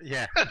us.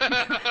 Yeah. Not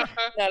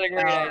a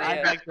great I'd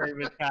idea. like to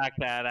retract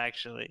that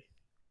actually.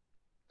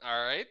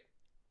 All right.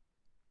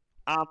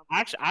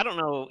 Actually, I don't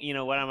know. You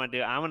know what I'm gonna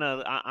do? I'm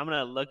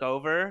gonna look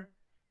over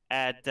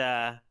at.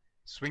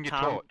 Swing your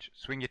Tom- torch.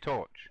 Swing your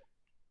torch.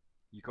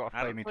 You got a I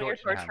don't- flaming Swing your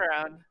torch in your torch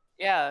hand. around.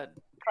 Yeah,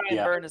 try and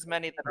Yeah. burn as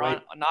many that are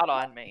Right. not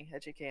on me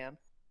as you can.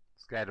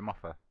 Scared them off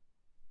her.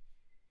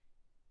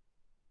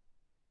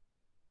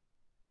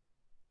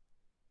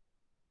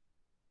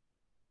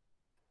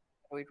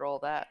 We'd roll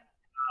that.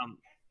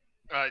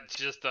 It's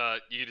just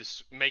you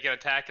just make an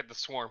attack at the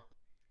swarm.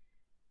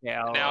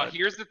 Yeah. I'll, Now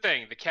here's the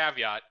thing, the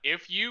caveat: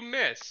 if you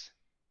miss,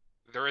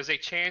 there is a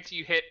chance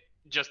you hit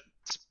just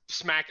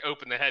smack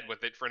open the head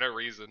with it for no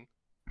reason.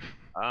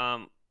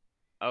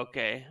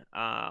 Okay.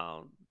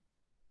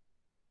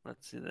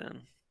 Let's see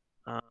then.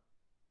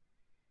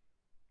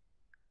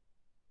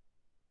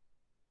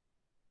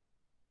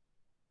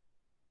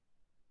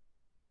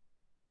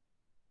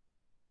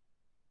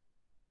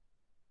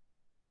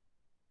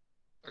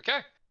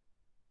 Okay.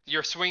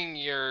 You're swinging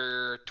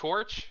your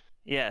torch.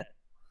 Yeah.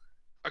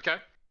 Okay.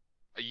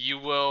 You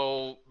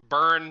will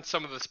burn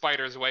some of the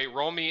spiders away.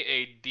 Roll me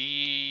a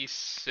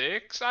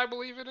D6, I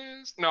believe it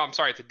is. No, I'm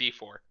sorry, it's a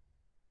D4.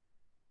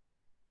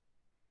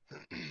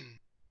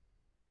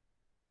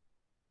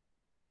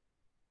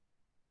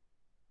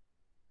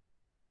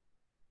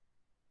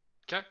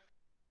 Okay.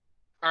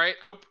 All right.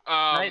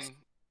 Nice.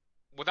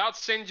 Without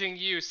singeing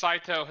you,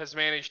 Saito has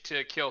managed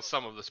to kill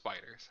some of the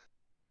spiders.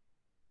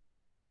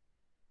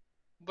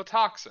 The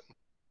toxin.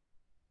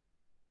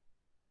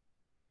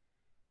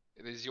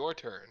 It is your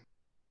turn.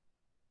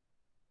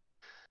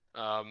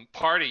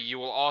 Party, you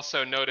will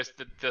also notice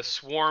that the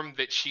swarm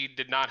that she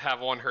did not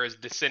have on her is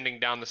descending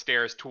down the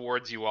stairs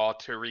towards you all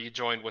to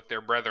rejoin with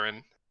their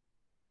brethren.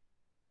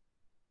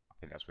 I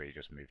think that's where you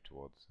just moved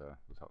towards the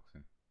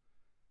toxin.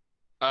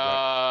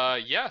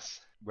 Yes.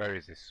 Where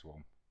is this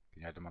swarm?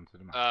 Can you add them onto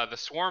the map? The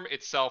swarm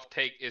itself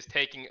is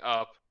taking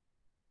up.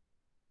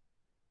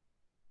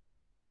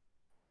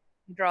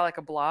 You draw like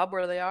a blob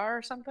where they are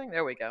or something?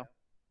 There we go.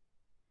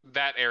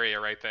 That area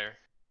right there.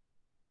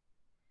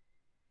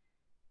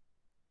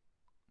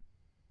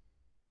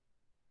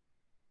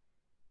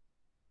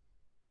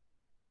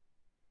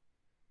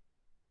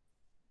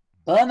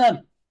 Burn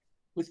them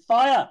with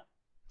fire.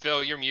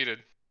 Phil, you're muted.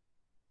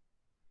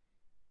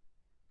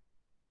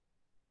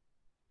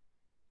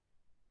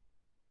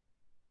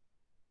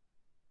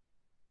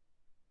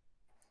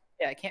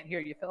 Yeah, I can't hear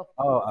you, Phil.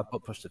 Oh, I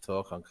put push to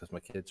talk on because my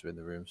kids were in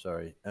the room.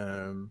 Sorry.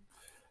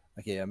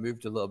 Okay, I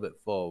moved a little bit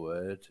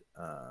forward.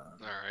 All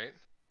right.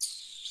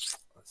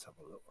 Let's have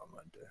a look what I'm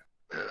gonna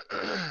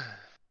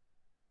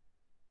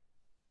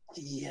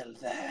do. Steal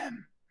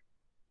them.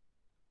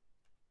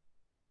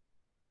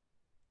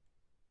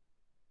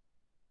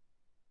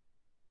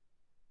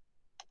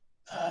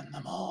 Burn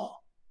them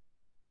all.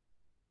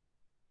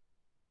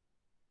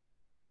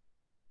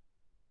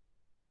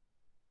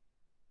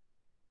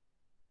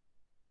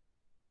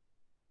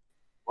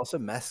 What's a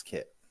mess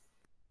kit?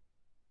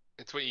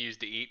 It's what you use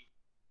to eat.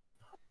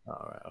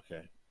 All right,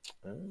 okay.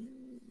 I don't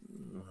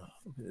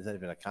think there's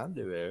anything I can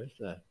do here, is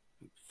there?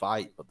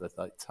 Fight, but there's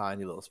like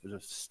tiny little bit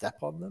of step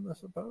on them, I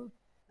suppose.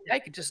 Yeah,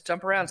 you could just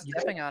jump around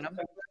stepping on them.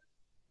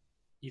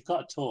 You've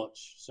got a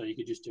torch, so you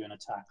could just do an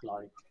attack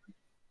like.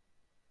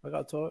 I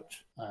got a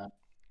torch.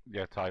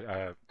 Yeah, type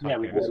yeah,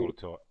 we in a will.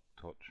 sort of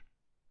torch.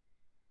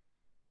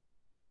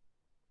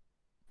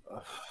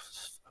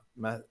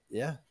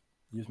 Yeah,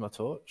 use my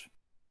torch.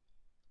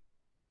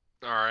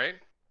 All right.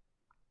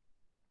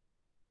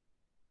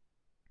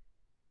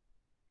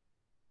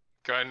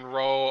 Go ahead and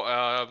roll.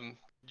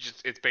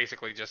 It's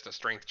basically just a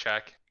strength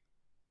check.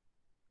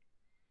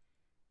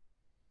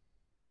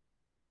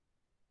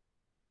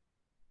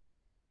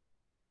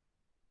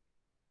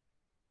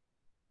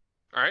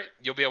 All right,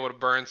 you'll be able to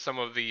burn some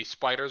of the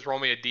spiders. Roll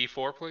me a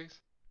D4, please.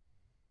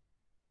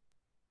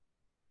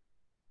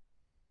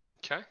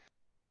 Okay.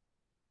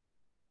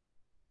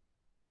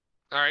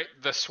 All right,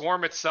 the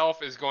swarm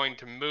itself is going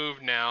to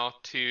move now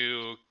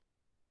to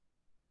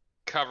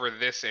cover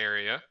this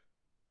area.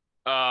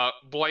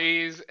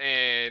 Blaze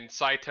and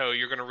Saito,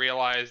 you're going to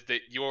realize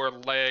that your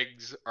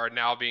legs are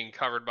now being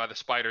covered by the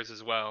spiders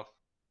as well.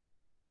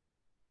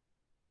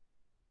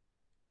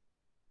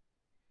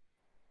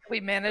 We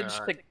managed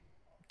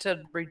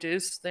to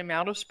reduce the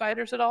amount of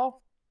spiders at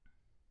all?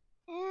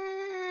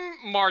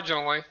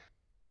 Marginally.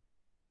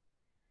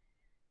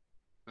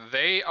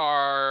 They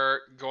are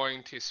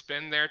going to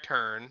spend their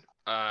turn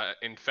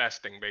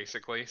infesting,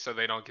 basically, so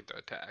they don't get to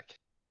attack.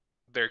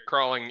 They're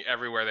crawling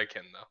everywhere they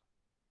can, though.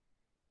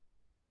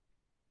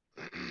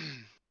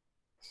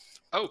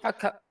 Oh,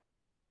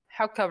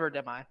 How covered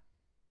am I?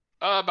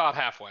 about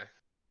halfway. Is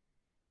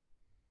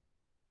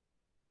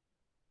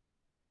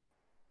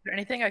there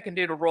anything I can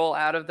do to roll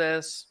out of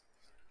this?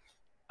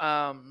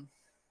 Or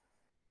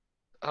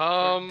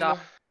dodge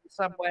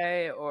some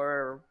way,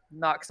 or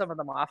knock some of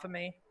them off of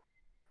me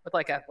with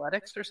like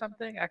athletics or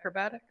something,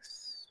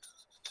 acrobatics.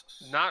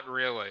 Not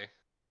really.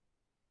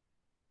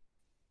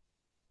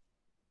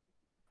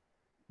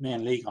 Me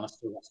and Lee gonna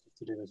still got stuff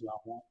to do as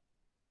well, right?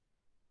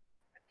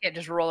 Can't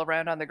just roll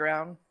around on the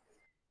ground.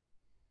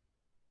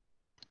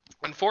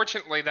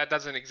 Unfortunately, that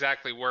doesn't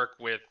exactly work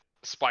with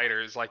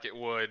spiders like it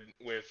would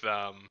with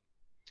a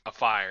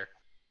fire.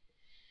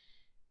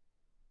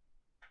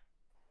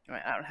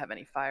 I don't have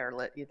any fire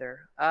lit either.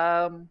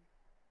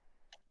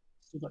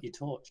 Still got your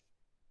torch.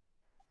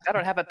 I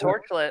don't have a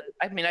torch lit.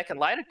 I mean, I can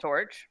light a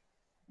torch.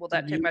 Will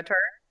that take my turn?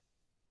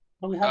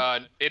 Oh, we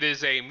have. It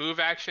is a move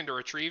action to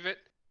retrieve it,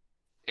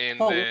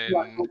 and Oh, then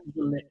right, what was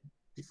lit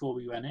before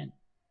we went in.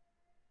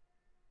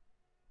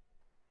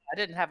 I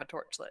didn't have a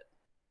torch lit.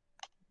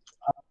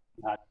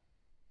 yeah,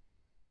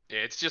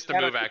 it's just a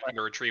Yeah, move that's action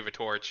to retrieve a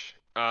torch.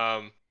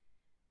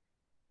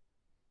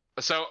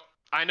 So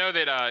I know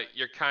that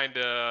you're kind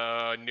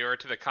of newer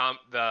to the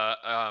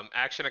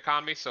action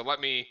economy, so let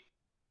me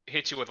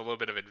hit you with a little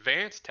bit of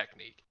advanced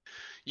technique.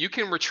 You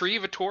can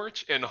retrieve a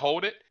torch and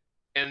hold it,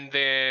 and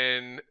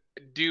then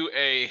do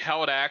a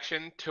held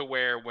action to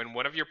where when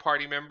one of your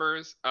party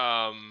members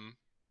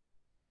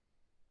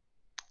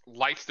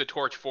lights the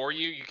torch for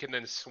you, you can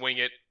then swing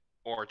it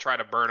or try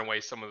to burn away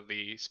some of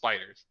the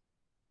spiders.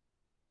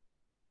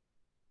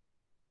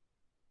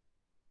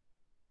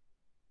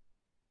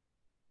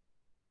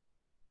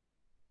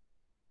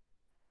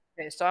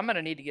 Okay, so I'm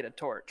gonna need to get a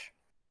torch.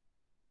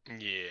 Yeah.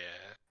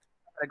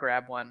 I'm gonna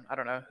grab one. I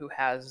don't know who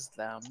has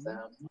them.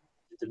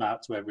 Get them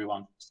out to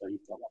everyone, so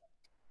you've got one.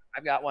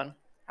 I've got one.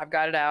 I've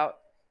got it out,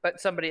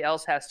 but somebody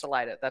else has to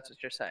light it. That's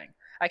what you're saying.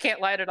 I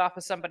can't light it off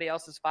of somebody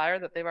else's fire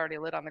that they've already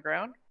lit on the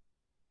ground.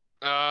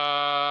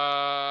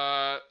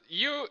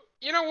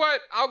 You know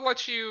what? I'll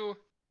let you.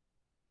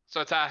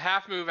 So it's a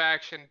half move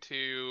action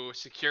to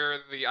secure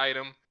the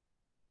item.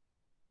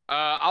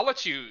 I'll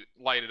let you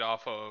light it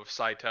off of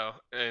Saito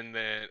and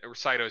then or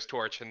Saito's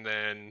torch and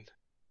then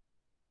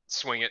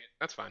swing it.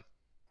 That's fine.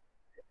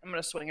 I'm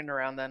gonna swing it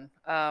around then.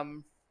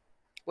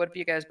 What have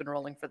you guys been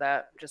rolling for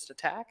that? Just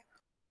attack?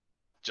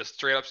 Just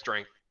straight up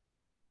strength.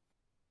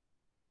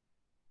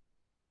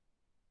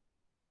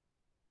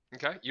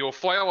 Okay. You'll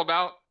flail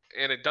about,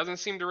 and it doesn't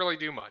seem to really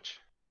do much.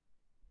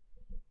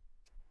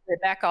 They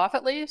back off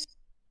at least?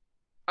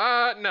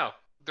 No.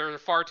 There are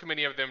far too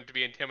many of them to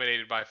be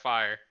intimidated by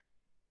fire.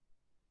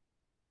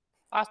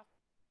 Awesome.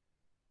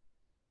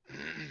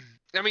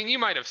 I mean, you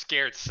might have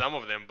scared some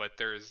of them, but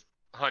there's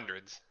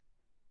hundreds.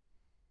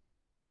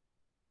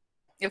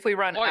 If we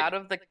run Oi. out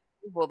of the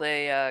cube, will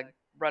they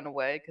run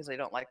away because they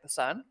don't like the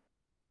sun?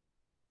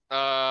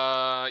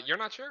 You're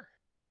not sure.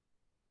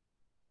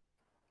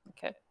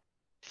 Okay.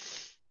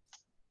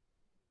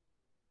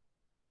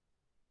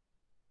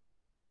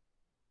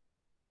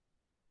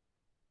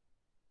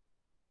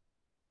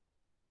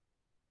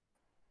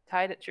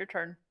 Tide, it's your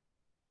turn.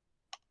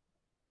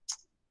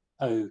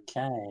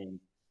 Okay,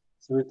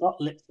 so we've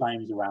got lit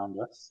flames around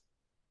us.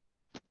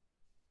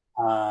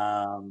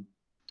 How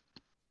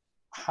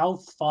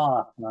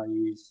far can I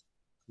use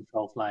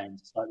control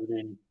flames? It's like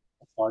within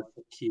a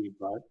 5-foot cube,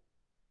 right?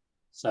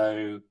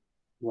 So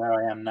where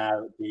I am now,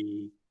 it'd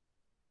be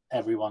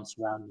everyone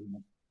surrounding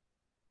me.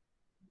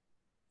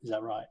 Is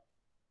that right?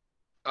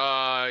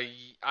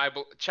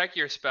 Check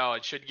your spell.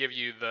 It should give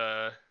you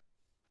the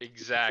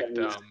exact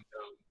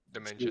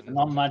dimension. It's a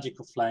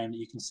non-magical flame that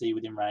you can see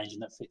within range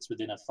and that fits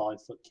within a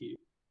 5-foot cube.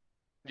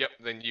 Yep.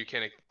 Then you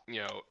can,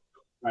 Range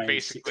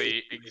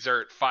basically 60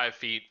 exert 5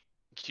 feet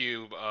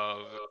cube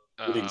of.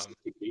 within 60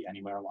 feet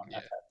anywhere I want. Yeah.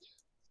 Okay.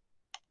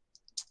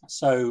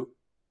 So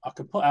I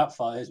can put out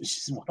fires, which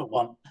is what I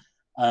want.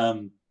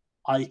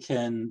 I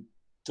can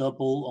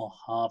double or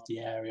halve the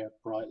area.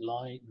 Bright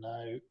light,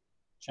 no.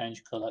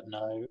 Change color,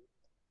 no.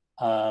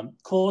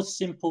 Cause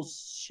simple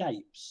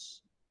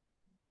shapes.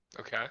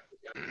 Okay.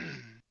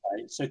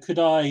 Right. So could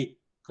I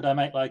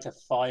make like a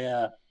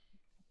fire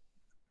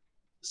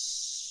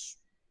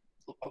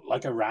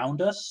like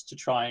around us to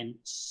try and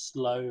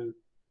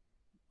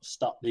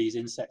stop these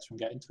insects from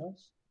getting to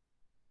us?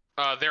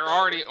 They're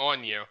already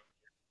on you.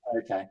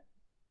 Okay.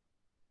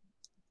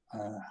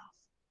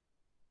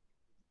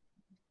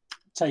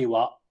 Tell you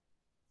what,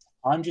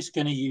 I'm just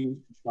going to use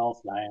control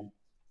flame,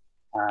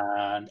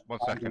 and 1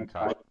 I'm second,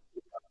 gonna Ty.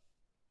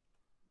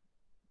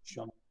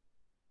 Sure.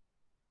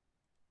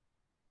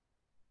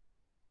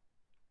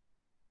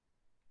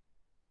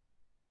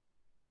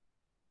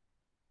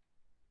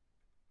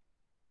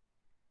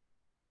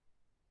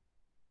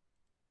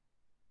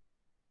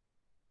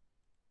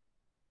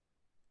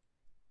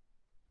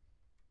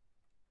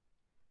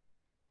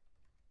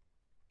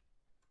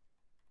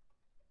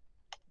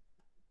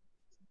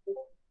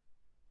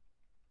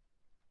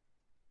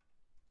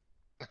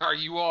 Are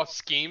you all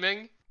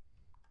scheming?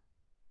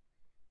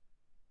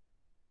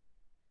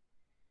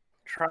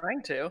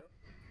 Trying to.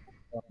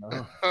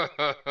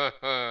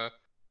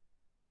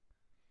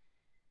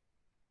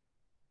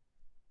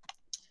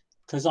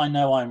 Because I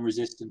know I'm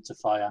resistant to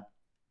fire,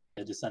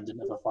 a descendant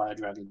of a fire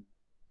dragon,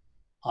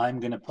 I'm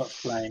going to put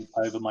flame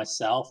over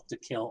myself to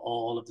kill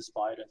all of the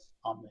spiders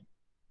on me.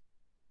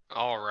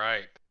 All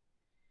right.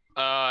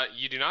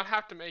 You do not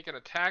have to make an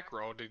attack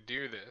roll to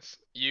do this.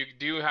 You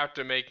do have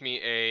to make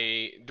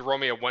me roll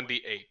me a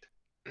 1d8.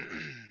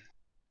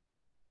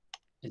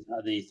 Is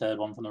that the third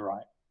one from the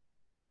right?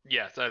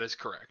 Yes, that is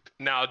correct.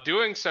 Now,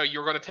 doing so,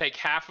 you're going to take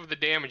half of the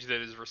damage that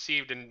is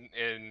received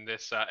in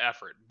this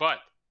effort. But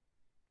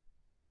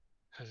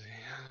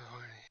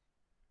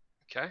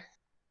okay,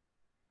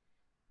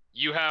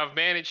 you have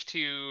managed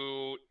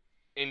to,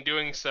 in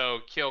doing so,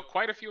 kill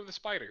quite a few of the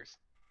spiders.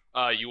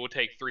 You will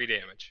take 3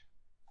 damage.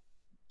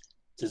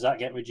 Does that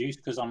get reduced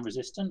because I'm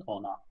resistant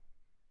or not?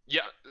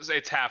 Yeah,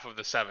 it's half of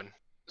the 7,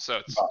 so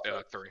it's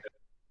 3.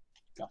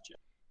 Gotcha.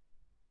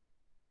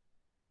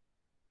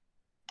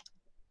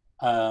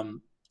 So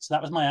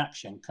that was my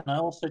action. Can I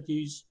also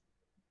use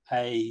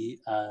a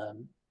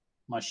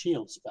my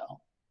shield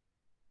spell?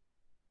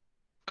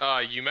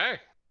 You may.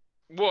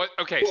 Well,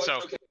 okay,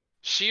 so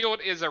shield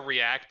is a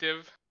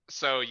reactive,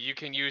 so you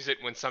can use it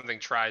when something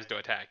tries to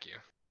attack you.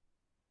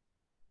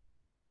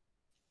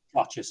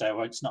 Gotcha.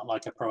 So it's not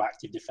like a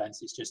proactive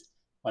defense. It's just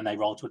when they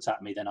roll to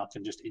attack me, then I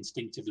can just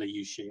instinctively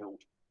use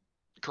shield.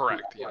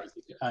 Correct. Yeah.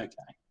 Okay.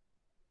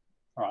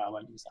 All right. I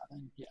won't use that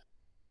then. Yeah.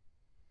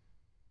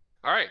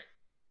 All right.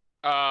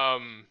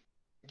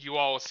 You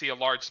all see a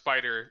large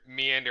spider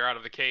meander out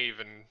of the cave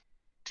and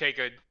take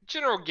a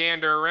general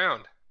gander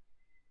around.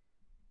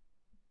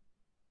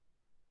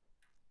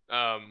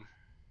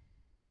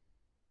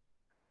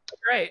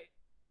 Great.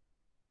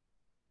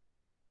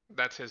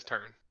 That's his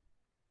turn.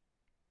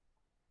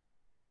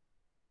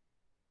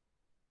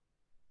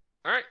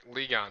 All right,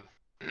 Legon.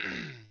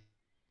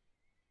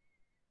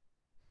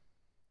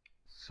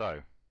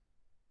 So,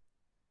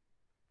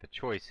 the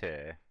choice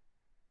here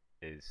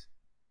is: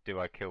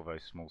 do I kill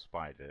those small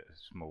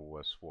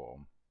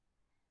swarm,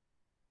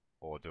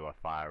 or do I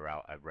fire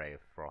out a ray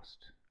of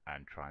frost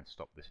and try and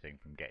stop this thing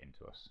from getting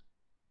to us?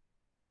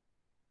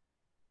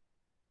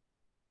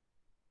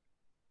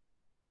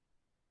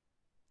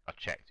 I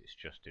checked; it's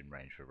just in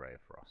range for a ray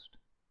of frost.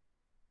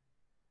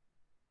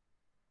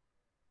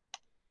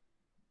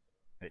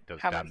 It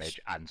does damage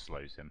and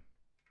slows him.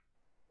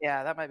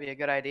 Yeah, that might be a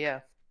good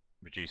idea.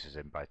 Reduces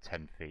him by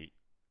 10 feet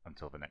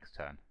until the next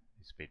turn.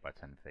 His speed by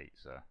 10 feet,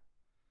 so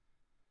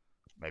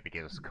maybe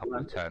give us a couple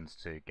of turns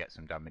to get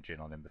some damage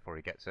in on him before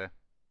he gets here.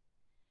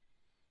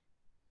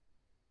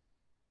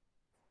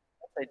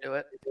 They do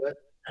it.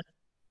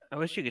 I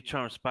wish you could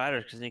charm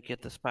spiders because then you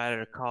get the spider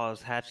to call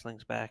his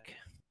hatchlings back.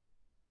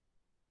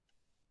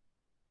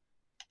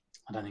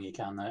 I don't think you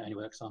can though. It only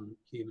works on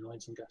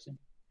humanoids, I'm guessing.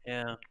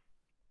 Yeah.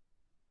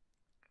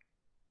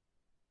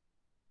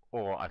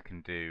 Or I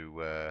can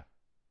do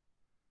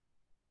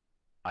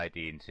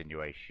ID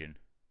insinuation,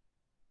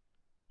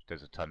 which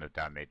does a ton of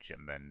damage,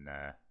 and then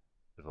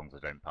as long as I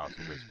don't pass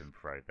a wisdom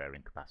throw, they're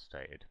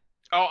incapacitated.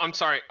 Oh, I'm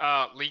sorry,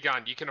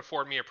 Legon. You can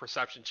afford me a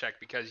perception check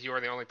because you are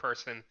the only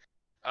person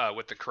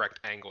with the correct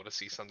angle to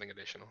see something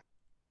additional.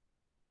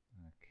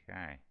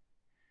 Okay.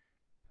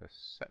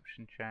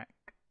 Perception check.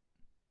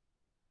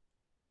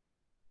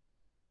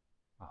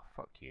 Oh,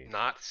 fuck you.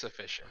 Not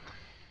sufficient.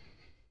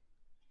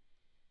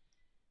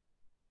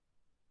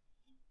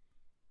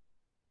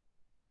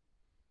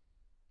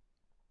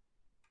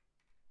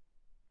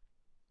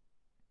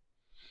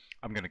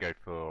 I'm going to go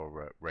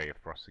for Ray of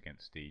Frost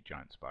against the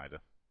giant spider.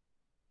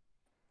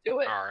 Do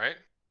it. All right.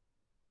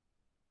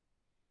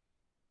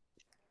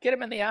 Get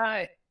him in the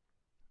eye.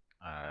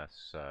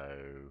 So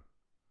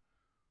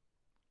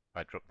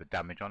I drop the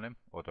damage on him,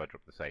 or do I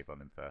drop the save on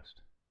him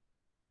first?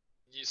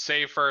 You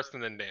save first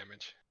and then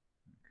damage.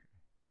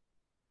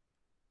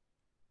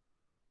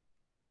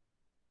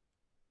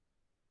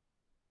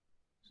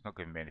 It's not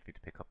giving me anything to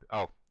pick up.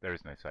 Oh, there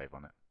is no save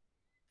on it.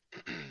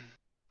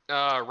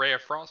 Ray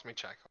of Frost. Let me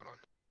check. Hold on.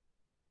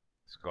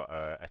 It's got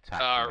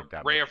attack and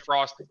damage. Ray of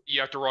Frost.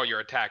 You have to roll your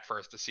attack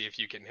first to see if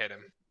you can hit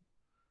him.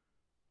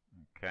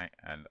 Okay,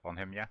 and on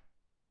him, yeah?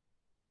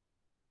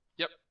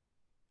 Yep.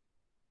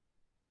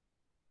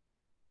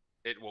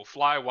 It will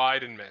fly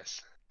wide and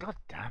miss. God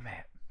damn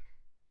it.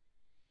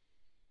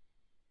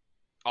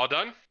 All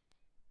done?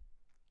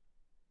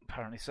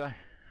 Apparently so.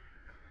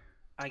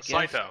 I guess.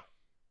 Saito.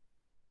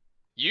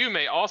 You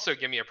may also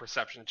give me a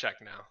perception check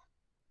now.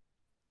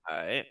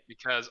 Alright.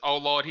 Because, oh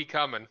lord, he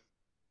coming.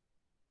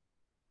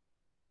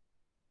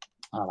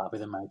 Oh, that'll be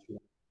the major.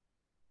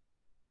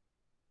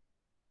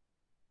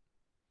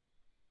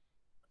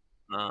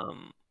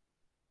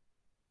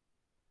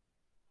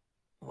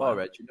 Well,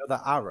 Reg, you know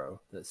that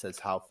arrow that says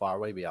how far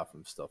away we are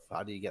from stuff?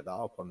 How do you get that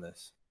up on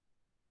this?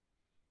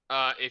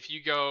 If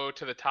you go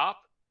to the top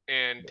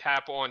and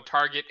tap on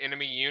target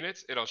enemy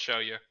units, it'll show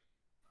you.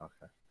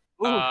 Okay.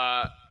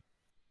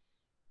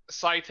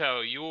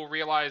 Saito, you will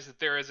realize that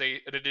there is an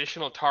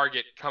additional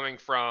target coming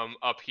from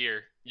up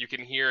here. You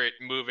can hear it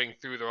moving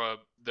through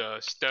the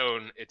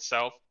stone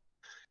itself.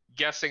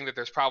 Guessing that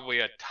there's probably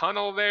a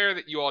tunnel there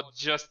that you all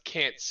just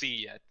can't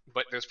see yet,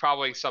 but there's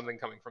probably something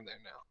coming from there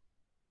now.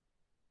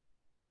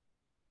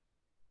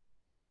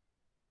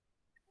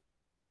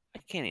 I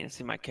can't even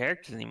see my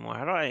characters anymore.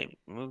 How do I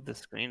move the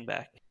screen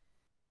back?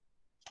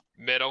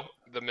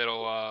 The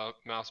middle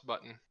mouse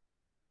button.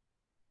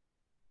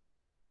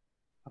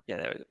 Okay,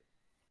 there we go.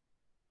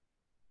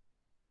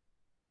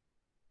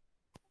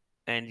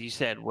 And you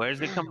said, where's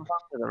it coming from?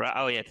 To the right?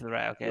 Oh, yeah, to the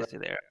right. Okay, I see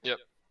there. Yep.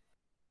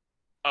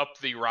 Up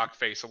the rock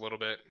face a little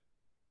bit.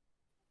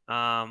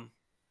 All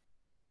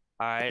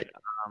right.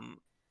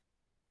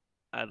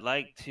 I'd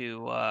like to,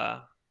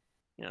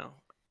 you know,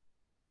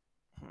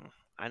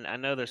 I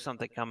know there's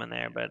something coming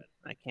there, but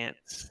I can't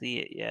see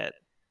it yet.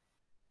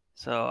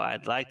 So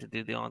I'd like to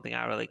do the only thing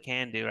I really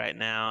can do right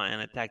now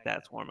and attack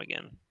that swarm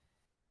again.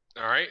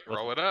 All right,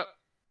 roll it up.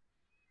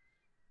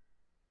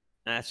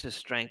 And that's just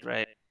strength,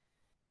 right?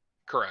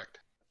 Correct.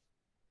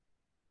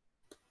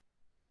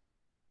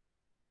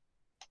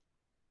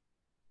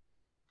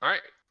 All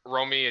right,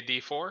 roll me a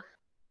d4.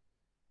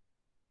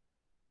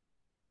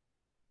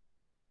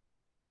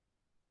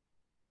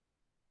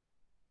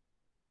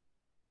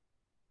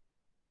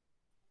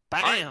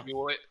 Bam! All right, you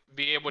will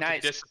be able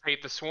Nice. to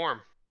dissipate the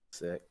swarm.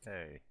 Sick.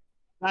 Hey.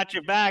 Got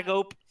your bag,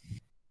 Ope.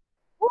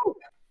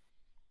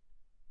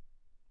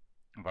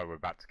 But we're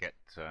about to get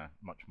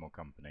much more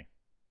company.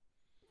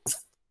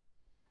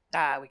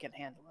 We can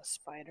handle a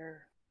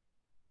spider.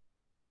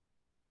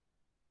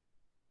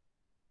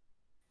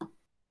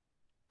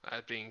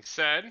 That being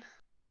said,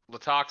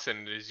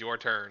 Latoxin, it is your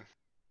turn.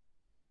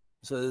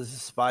 So there's a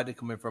spider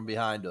coming from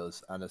behind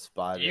us and a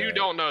spider. You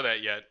don't know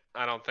that yet.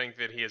 I don't think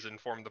that he has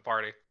informed the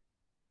party.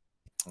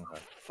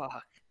 Okay.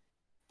 Fuck.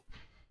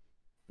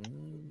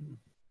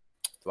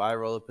 Do I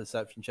roll a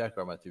perception check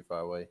or am I too far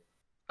away?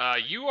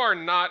 You are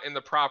not in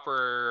the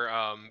proper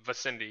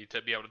vicinity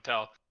to be able to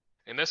tell.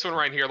 And this one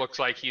right here looks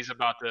like he's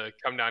about to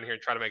come down here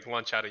and try to make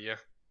lunch out of you.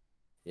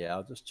 Yeah,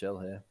 I'll just chill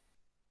here.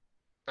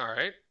 All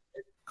right.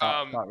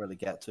 Can't really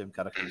get to him.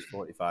 Kind of comes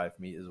 45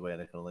 meters away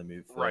and I can only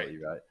move 30,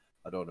 right?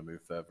 I don't want to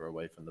move further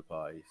away from the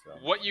party. So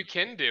what you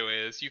can do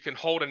is you can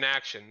hold an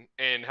action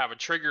and have a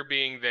trigger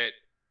being that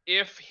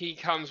if he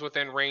comes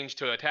within range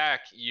to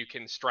attack, you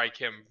can strike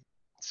him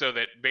so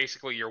that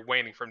basically you're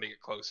waiting for him to get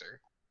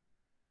closer.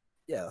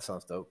 yeah, that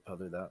sounds dope. I'll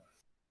do that.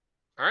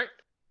 All right.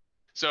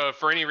 So if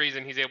for any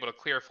reason he's able to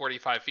clear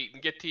 45 feet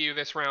and get to you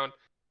this round,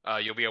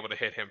 you'll be able to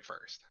hit him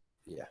first.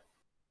 Yeah,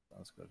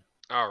 sounds good.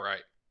 All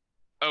right.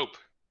 Ope.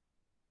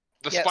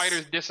 The Yes.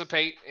 spiders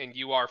dissipate and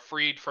you are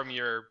freed from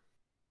your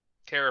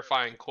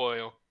terrifying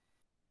coil.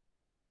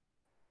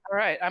 All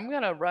right, I'm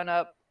gonna run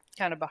up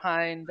kind of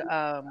behind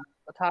the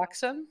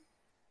toxin,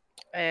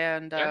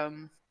 and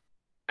Okay.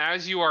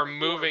 As you are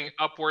moving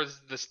upwards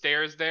the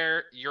stairs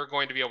there, you're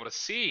going to be able to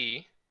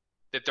see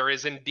that there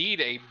is indeed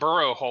a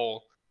burrow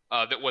hole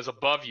that was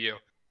above you,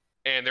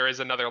 and there is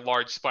another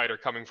large spider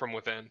coming from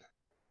within. I'm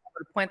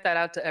gonna point that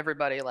out to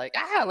everybody, like,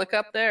 look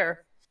up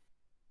there.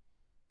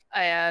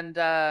 And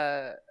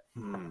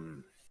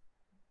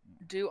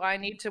do I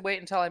need to wait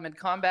until I'm in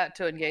combat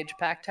to engage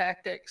pack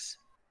tactics,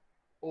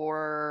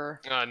 or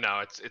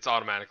No, it's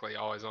automatically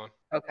always on.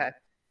 okay?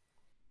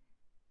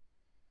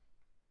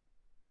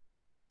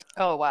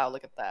 Oh wow,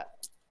 look at that.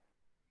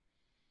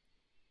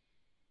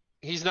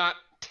 He's not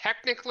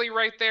technically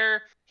right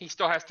there. He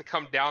still has to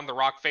come down the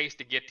rock face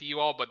to get to you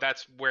all, but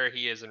that's where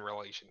he is in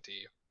relation to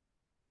you.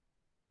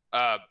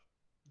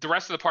 The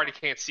rest of the party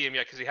can't see him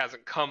yet because he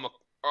hasn't come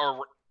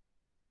or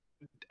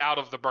out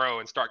of the burrow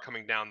and start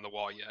coming down the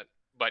wall yet,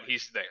 but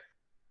he's there.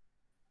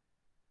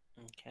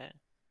 Okay.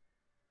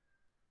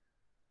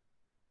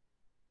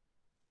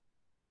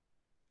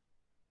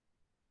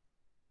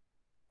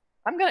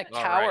 I'm gonna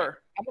All cower. right.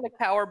 I'm gonna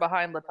cower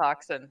behind the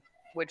toxin,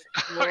 which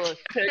will,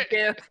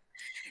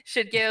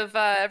 should give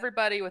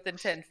everybody within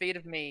 10 feet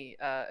of me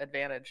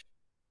advantage.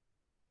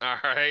 All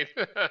right.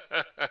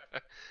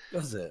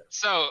 Does it?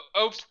 So,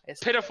 Ope's Yes.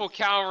 pitiful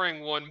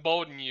cowering will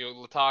embolden you,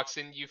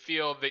 Latoxin. You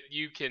feel that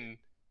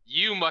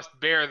you must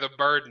bear the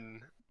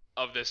burden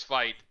of this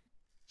fight,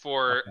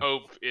 for Okay.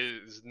 Ope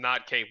is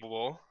not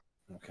capable.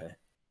 Okay.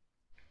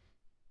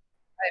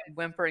 I'm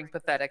whimpering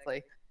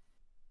pathetically.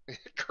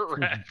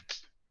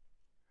 Correct.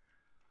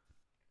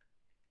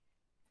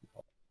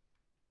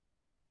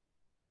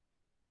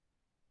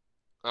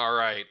 All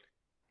right.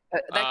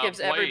 That gives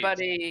Blaze.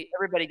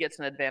 everybody gets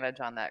an advantage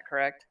on that,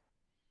 correct?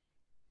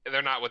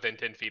 They're not within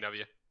 10 feet of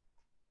you.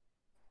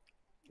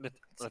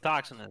 The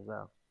toxin is,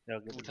 though.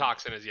 They'll get-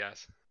 Latoxin is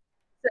yes.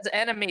 There's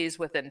enemies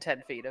within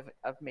 10 feet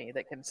of me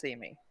that can see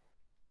me.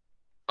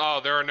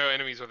 Oh, there are no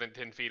enemies within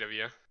 10 feet of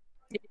you.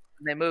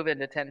 They move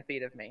into 10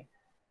 feet of me.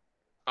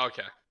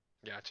 Okay.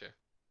 Gotcha.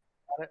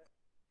 Got it.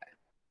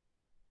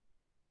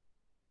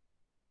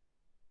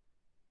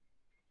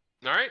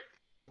 All right.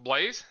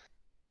 Blaze?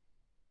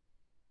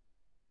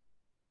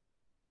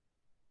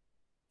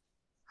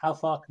 How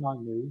far can I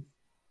move?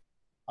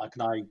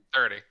 Can I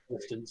 30.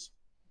 distance?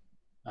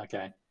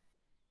 Okay.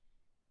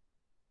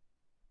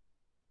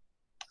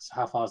 So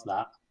how far is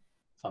that?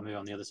 If I move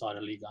on the other side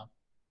of Ligon.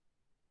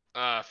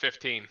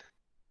 15.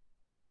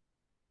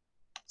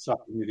 So I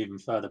can move even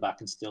further back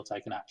and still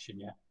take an action,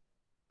 yeah?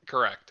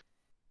 Correct.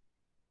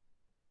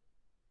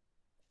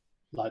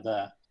 Like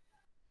there.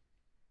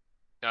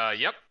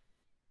 Yep.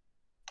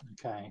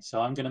 Okay,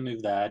 so I'm going to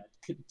move there.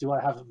 Do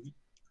I have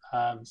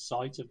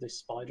sight of this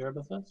spider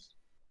above us?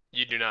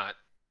 You do not.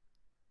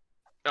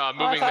 Oh, I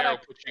Moving thought there I will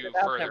put you pointed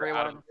out to further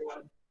out of.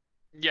 everyone.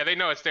 Yeah, they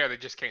know it's there. They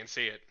just can't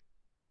see it.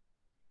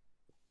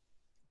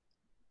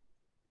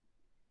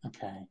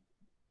 Okay.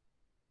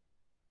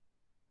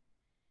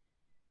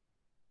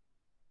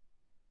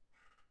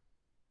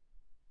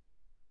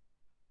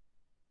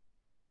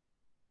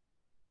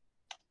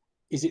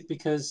 Is it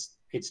because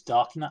it's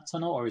dark in that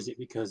tunnel, or is it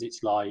because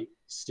it's like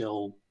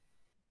still?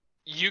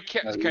 You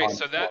can. No, Okay, line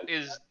so of that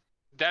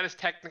is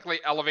technically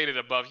elevated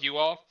above you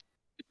all,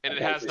 and it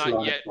Okay, has so it's not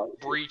line of yet sight.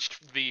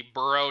 breached the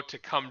burrow to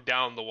come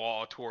down the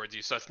wall towards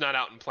you. So it's not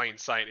out in plain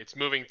sight. It's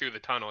moving through the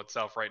tunnel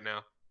itself right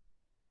now.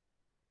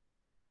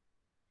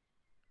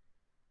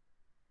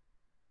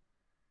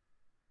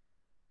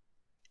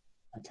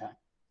 Okay.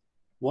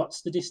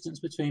 What's the distance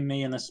between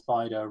me and the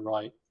spider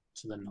right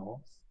to the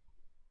north?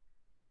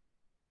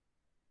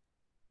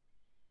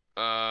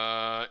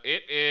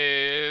 It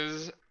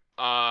is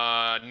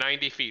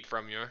 90 feet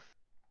from you.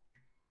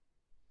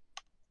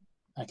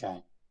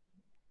 Okay.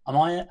 Am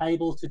I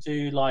able to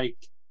do like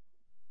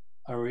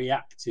a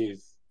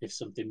reactive if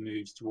something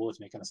moves towards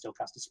me? Can I still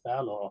cast a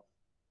spell or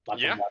like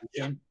Yeah. a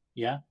motion?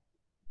 Yeah.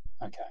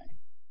 Okay.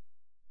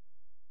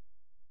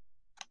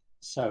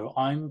 So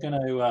I'm gonna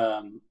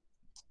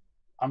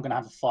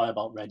have a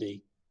firebolt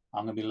ready.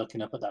 I'm gonna be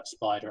looking up at that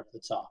spider up at the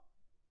top,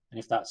 and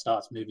if that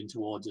starts moving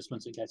towards us,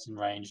 once it gets in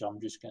range, I'm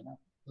just gonna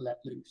let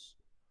loose.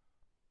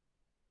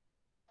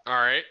 All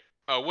right.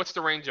 What's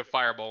the range of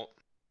firebolt?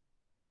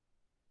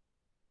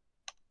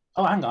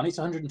 Oh, hang on, it's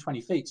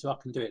 120 feet, so I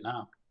can do it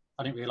now.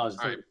 I didn't realize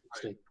I thought it was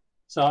 60.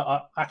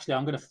 So actually,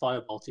 I'm going to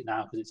firebolt it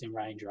now because it's in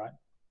range, right?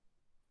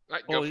 All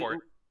right, go for it.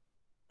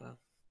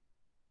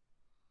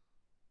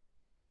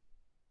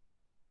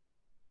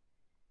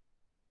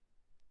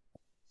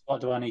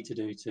 What do I need to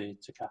do to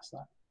cast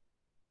that?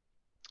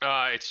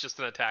 It's just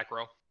an attack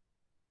roll.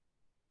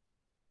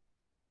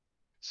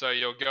 So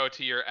you'll go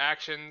to your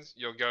actions.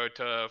 You'll go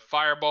to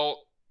firebolt.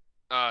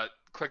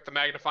 Click the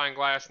magnifying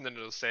glass, and then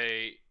it'll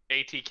say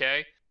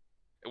ATK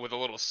with a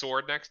little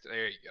sword next.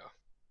 There you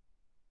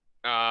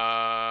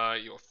go.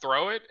 You'll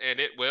throw it, and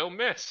it will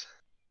miss.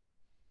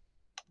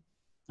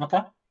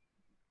 Okay.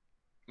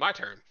 My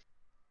turn.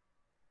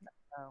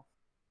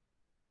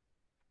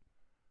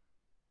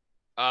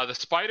 Oh. The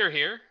spider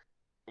here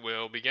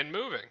will begin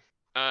moving.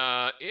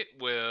 It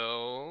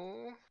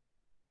will.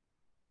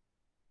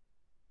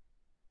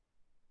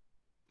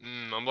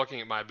 I'm looking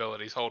at my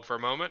abilities. Hold for a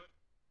moment.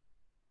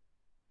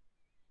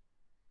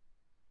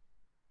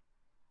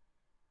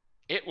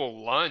 It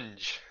will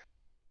lunge.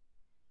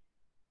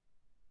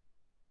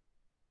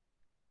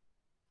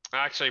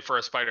 Actually, for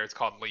a spider, it's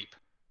called leap.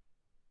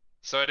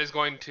 So it is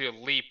going to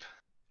leap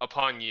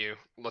upon you,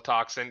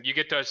 Latoxin. You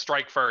get to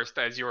strike first,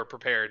 as you were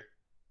prepared.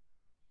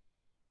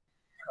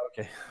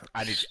 Okay.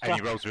 And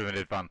he rolls with an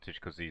advantage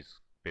because he's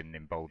been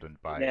emboldened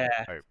by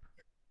hope.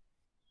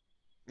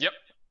 Yep.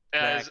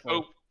 As Exactly.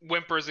 Oak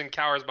whimpers and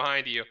cowers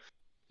behind you,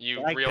 you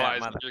Like that,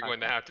 realize that you're going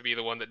to motherfucker. have to be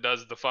the one that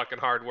does the fucking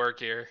hard work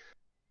here.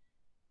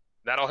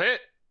 That'll hit.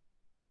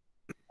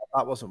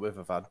 That wasn't with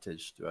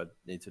advantage. Do I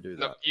need to do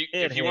that? No, It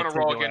if you want hits to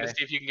roll either again to way.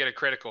 see if you can get a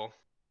critical.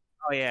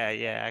 Oh yeah,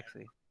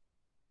 actually.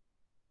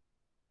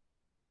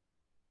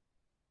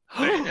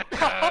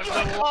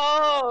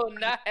 Oh,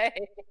 nice.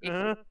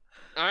 Uh-huh.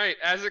 All right,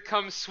 as it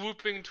comes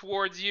swooping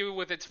towards you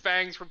with its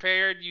fangs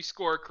prepared, you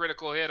score a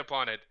critical hit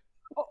upon it.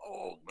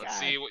 Oh, Let's God.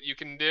 see what you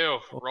can do.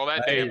 Roll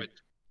that Hey. damage.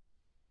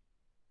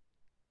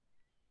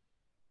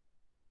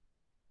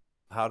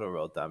 How to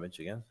roll damage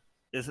again?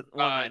 Is it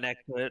one right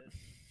next to it?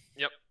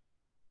 Yep.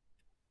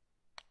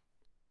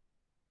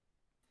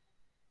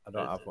 I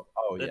don't It's- have one.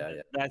 Oh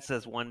yeah. That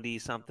says 1D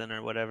something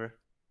or whatever.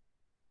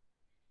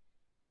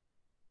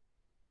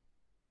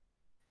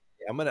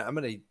 I'm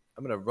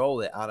gonna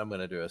roll it and I'm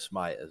gonna do a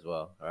smite as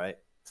well. All right.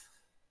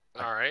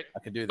 All right. I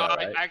can do that,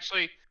 right?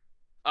 Actually,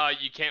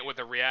 you can't with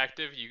a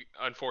reactive. You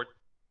unfortunately,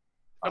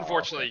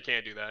 okay. you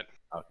can't do that.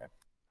 Okay.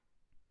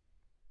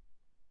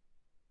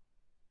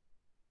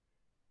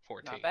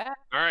 14. Not bad.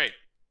 All right.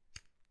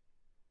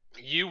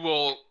 You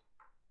will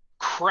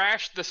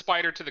crash the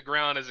spider to the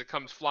ground as it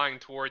comes flying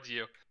towards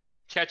you,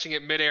 catching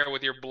it midair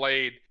with your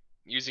blade,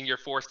 using your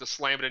force to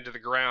slam it into the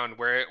ground,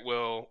 where it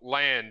will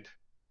land,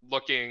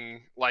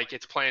 looking like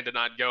its plan did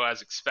not go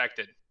as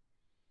expected.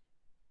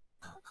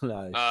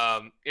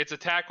 Nice. Its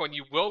attack on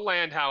you will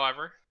land,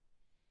 however,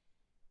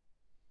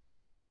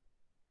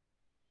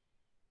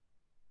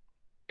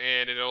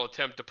 and it'll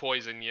attempt to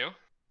poison you,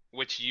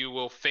 which you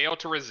will fail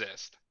to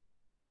resist.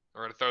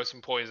 I'm going to throw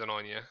some poison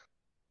on you.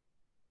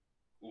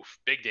 Oof,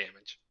 big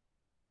damage.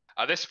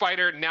 This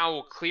spider now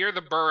will clear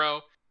the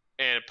burrow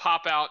and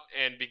pop out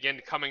and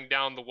begin coming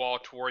down the wall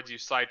towards you,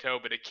 Saito,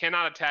 but it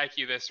cannot attack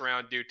you this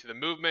round due to the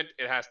movement.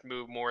 It has to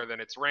move more than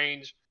its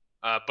range,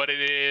 but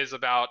it is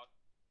about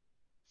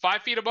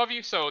 5 feet above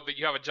you, so that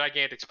you have a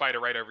gigantic spider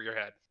right over your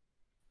head.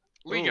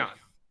 Legon.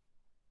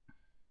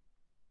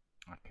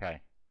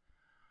 Okay.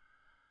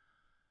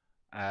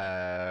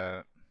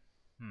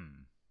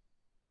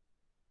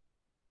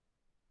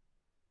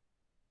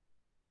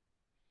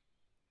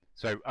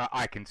 So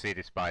I can see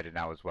the spider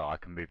now as well. I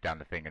can move down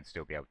the thing and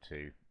still be able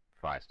to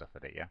fire stuff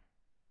at it, yeah?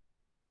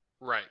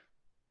 Right.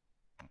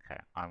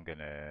 Okay, I'm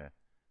gonna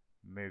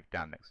move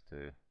down next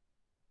to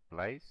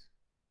Blaze.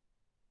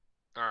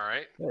 All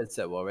right. It's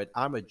so worried.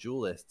 I'm a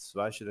duelist,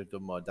 so I should have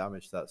done more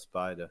damage to that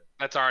spider.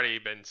 That's already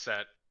been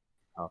set.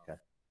 Okay.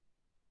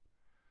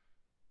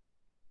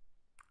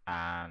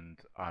 And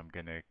I'm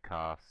gonna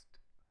cast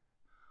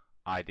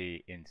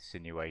ID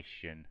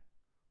Insinuation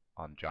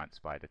on Giant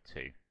Spider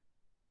 2.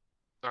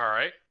 All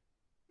right.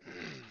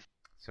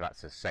 So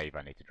that's a save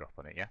I need to drop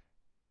on it, yeah?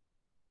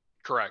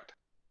 Correct.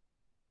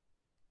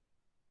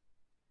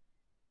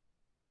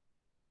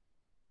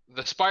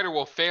 The spider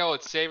will fail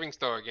its saving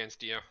throw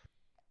against you.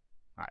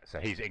 Alright, so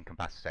he's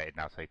incapacitated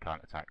now, so he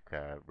can't attack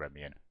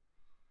Remian.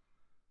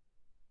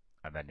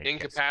 And then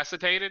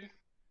Incapacitated?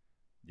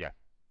 Yeah.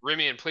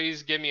 Remian,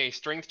 please give me a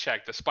strength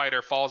check. The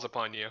spider falls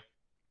upon you.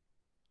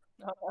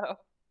 Oh no.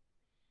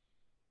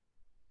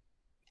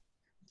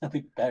 I'll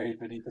be buried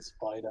beneath the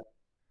spider.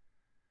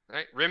 All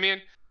right,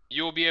 Remian,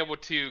 you will be able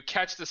to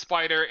catch the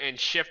spider and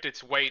shift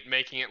its weight,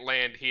 making it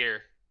land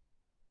here.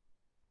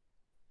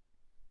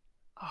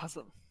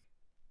 Awesome.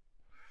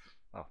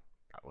 Oh,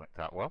 that worked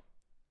out well.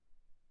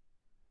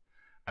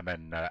 And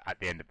then at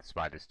the end of the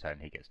spider's turn,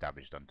 he gets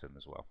damaged onto him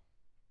as well.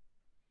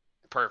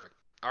 Perfect.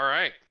 All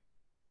right.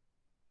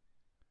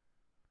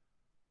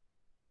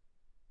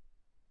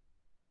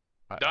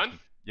 Done?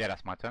 Yeah,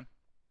 that's my turn.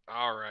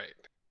 All right.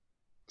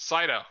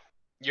 Saito,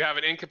 you have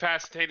an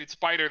incapacitated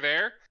spider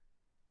there,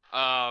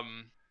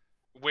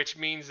 which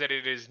means that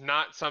it is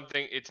not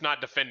something, it's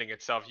not defending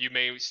itself. You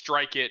may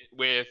strike it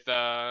with,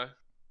 let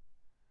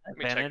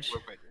me check Advantage?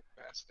 real quick.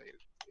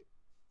 Incapacitated.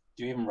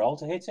 Do you even roll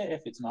to hit it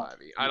if it's not?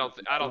 5e.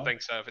 I don't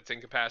think so. If it's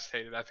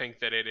incapacitated, I think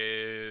that it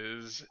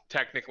is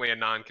technically a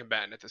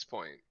non-combatant at this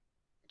point.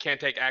 Can't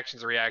take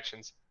actions or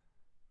reactions.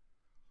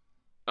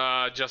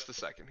 Just a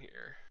second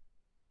here.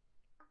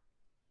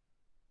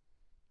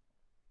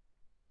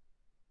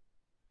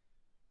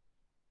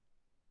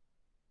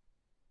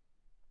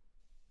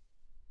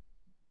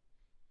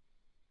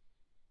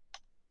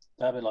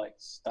 That'd be like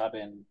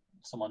stabbing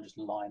someone just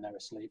lying there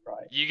asleep,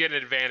 right? You get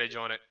an advantage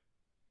on it.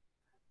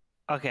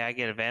 Okay, I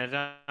get advantage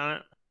on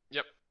it.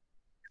 Yep.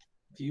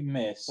 If you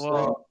miss Well-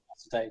 an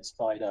incapacitated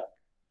spider,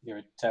 you're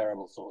a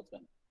terrible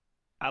swordsman.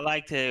 I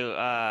like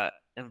to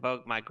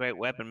invoke my great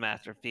weapon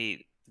master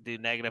feat to do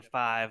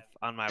 -5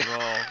 on my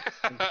roll.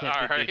 And All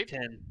potentially do right.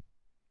 10.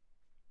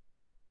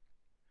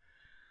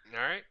 All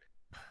right.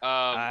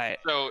 Alright.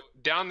 So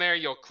down there,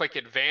 you'll click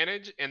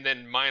advantage and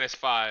then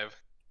 -5,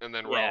 and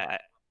then roll. Yeah,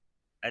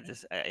 I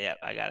just yeah,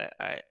 I got it.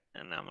 All right,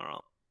 and now I'm gonna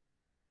roll.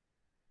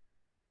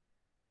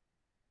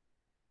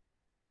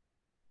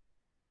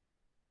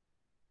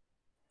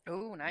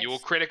 Ooh, nice. You will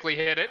critically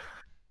hit it.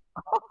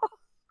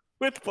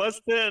 With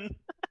 +10.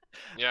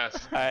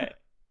 Yes. All right.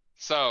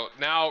 So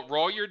now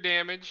roll your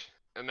damage,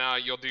 and now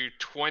you'll do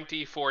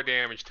 24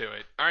 damage to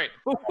it. All right.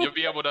 You'll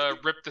be able to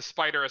rip the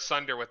spider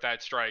asunder with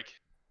that strike.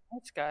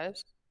 Thanks,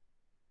 guys.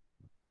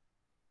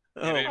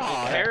 And it will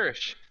Oh.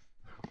 perish.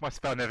 My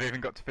spell never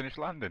even got to finish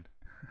landing.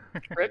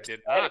 It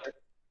did not.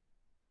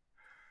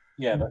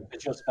 Yeah, but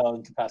if your spell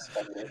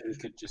incapacitated it, you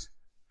could just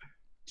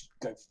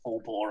go full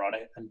bore on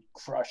it and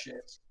crush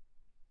it.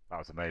 That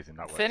was amazing.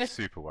 That worked Finish-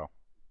 super well.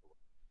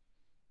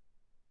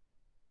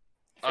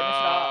 Finish it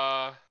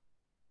off.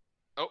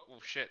 Oh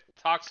shit.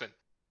 Toxin.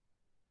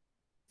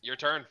 Your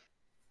turn.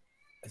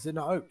 Is it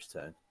not Oak's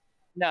turn?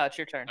 No, it's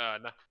your turn.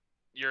 No.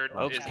 Your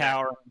Oak's is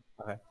cower.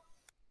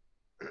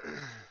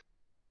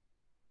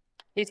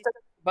 He's took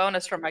a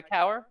bonus from my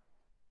cower.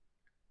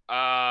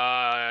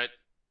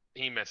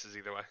 He misses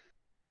either way.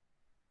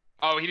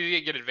 Oh, he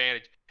didn't get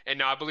advantage. And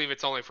no, I believe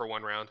it's only for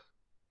 1 round.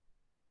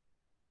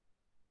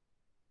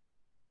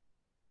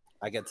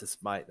 I get to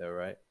smite though,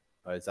 right?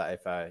 Or is that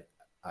if I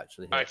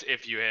actually hit? It's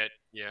if you hit.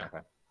 Yeah.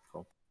 Okay,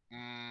 cool.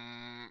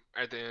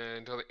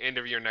 Until the end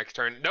of your next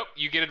turn. Nope,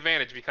 you get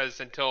advantage because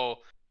it's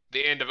until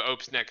the end of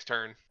Ope's next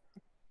turn.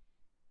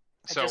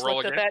 I So just roll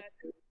looked at again.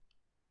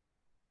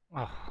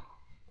 that. Oh,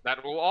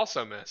 That will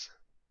also miss.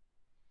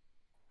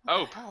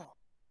 Ope. Hell.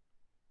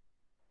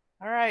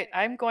 All right,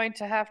 I'm going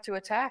to have to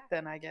attack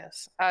then, I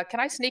guess. Can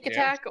I sneak Yeah.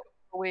 attack?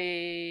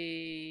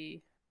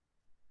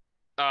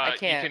 I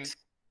can't.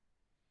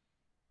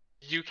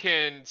 You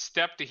can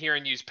step to here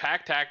and use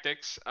pack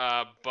tactics,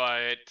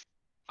 but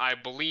I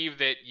believe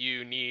that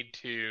you need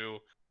to.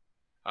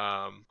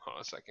 Hold on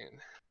a second.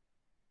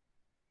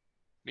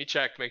 Let me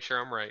check, make sure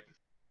I'm right.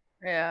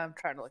 Yeah, I'm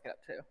trying to look it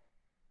up too.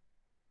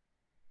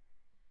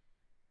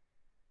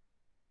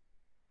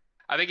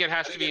 I think it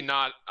has to be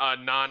not a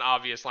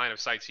non-obvious line of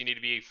sight. So you need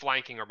to be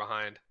flanking or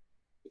behind.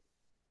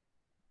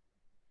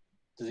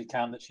 Does it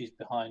count that she's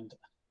behind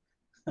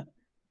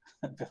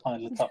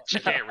behind Latopsia? She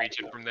can't reach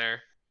it from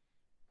there.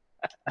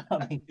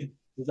 I mean,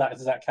 does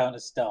that count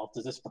as stealth?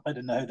 Does the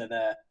spider know they're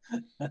there?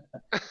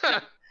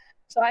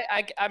 So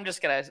I'm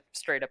just gonna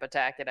straight up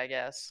attack it, I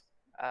guess.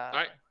 All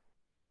right.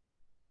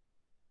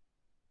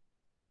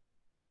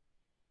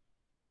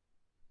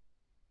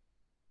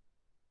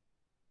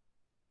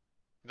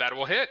 That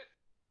will hit.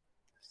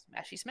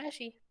 Smashy,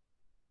 smashy.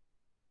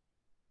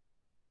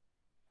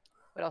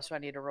 What else do I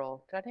need to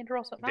roll? Do I need to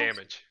roll something else?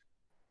 Damage.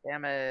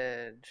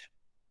 Damage.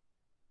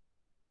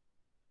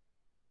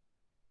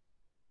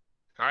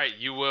 All right,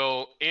 you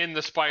will end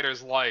the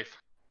spider's life.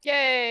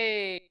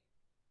 Yay!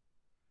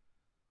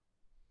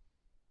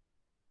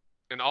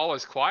 And all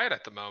is quiet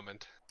at the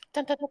moment.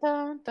 Dun, dun,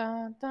 dun,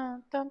 dun,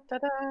 dun, dun, dun,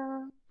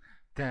 dun.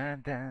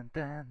 Dun, dun,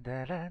 dun,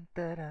 dun, dun,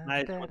 dun, dun,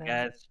 Nice dun, one, dun.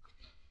 guys.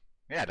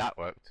 Yeah, that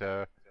worked.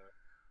 That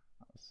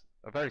was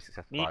a very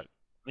successful Me- fight.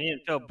 Me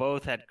and Phil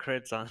both had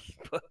crits on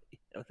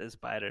with the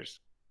spiders.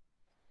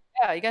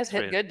 Yeah, you guys hit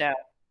Great. good now.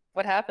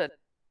 What happened?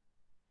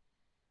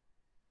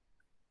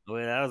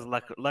 Boy, that was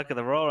luck of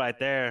the roll right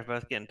there.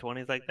 Both getting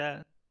 20s like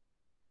that.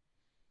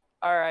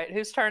 All right,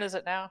 whose turn is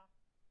it now?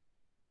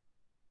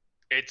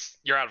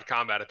 You're out of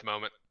combat at the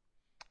moment.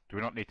 Do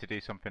we not need to do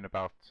something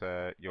about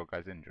your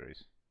guys'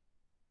 injuries?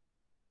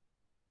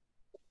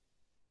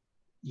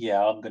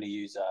 Yeah, I'm going to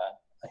use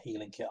a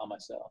healing kit on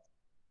myself.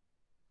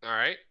 All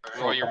right,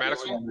 roll your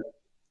medical.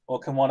 Or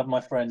can one of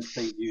my friends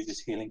please use this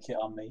healing kit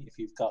on me if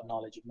you've got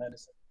knowledge of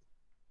medicine?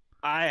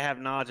 I have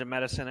knowledge of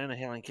medicine and a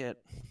healing kit.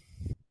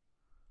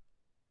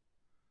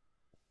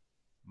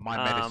 My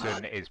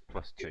medicine is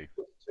 +2.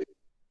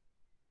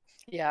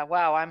 Yeah,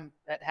 wow, I'm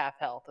at half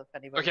health. If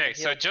anybody. Okay,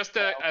 can so heal. just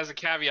as a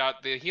caveat,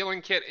 the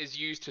healing kit is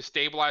used to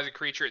stabilize a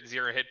creature at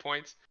 0 hit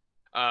points.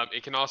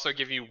 It can also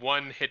give you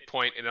 1 hit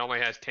point, and it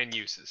only has 10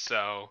 uses.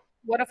 So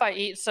What if I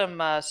eat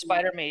some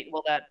spider meat?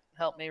 Will that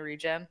help me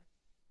regen?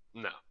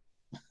 no.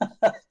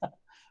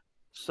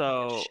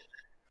 So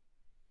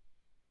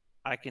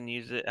I can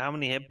use it. How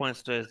many hit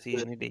points does he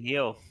need to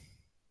heal?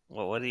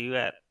 Well, what are you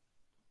at?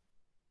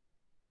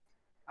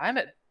 I'm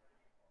at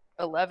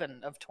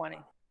 11 of 20.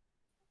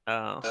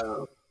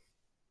 Oh.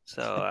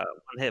 So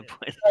 1 hit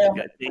point doesn't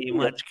do you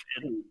much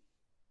good.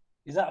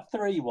 Is that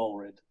 3,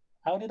 Walrid?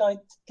 How did I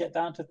get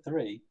down to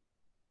 3?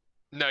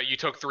 No, you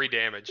took 3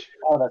 damage.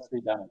 Oh, that's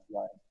 3 damage,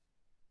 right.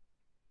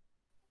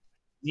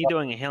 Me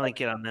doing a healing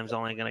kit on them is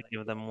only going to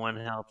give them 1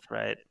 health,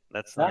 right?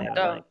 That's No, not even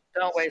Don't like,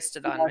 don't waste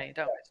it on me.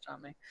 Don't waste it on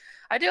me.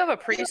 I do have a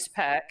priest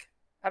pack.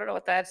 I don't know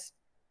what that's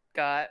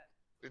got.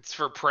 It's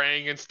for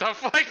praying and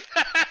stuff like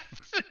that.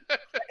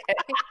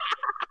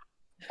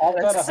 I've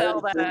got Let's a sell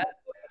whole that. thing. Get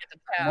the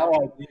pouch.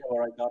 No idea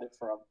where I got it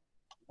from.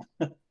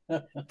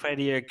 pray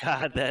to your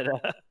God that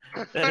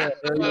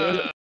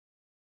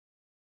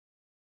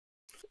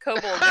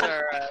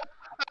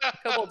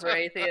Kobolds are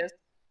atheists.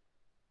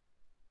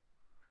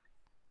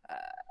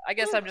 I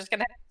guess I'm just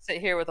gonna have to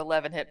sit here with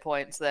 11 hit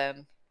points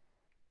then.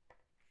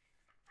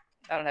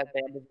 I don't have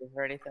bandages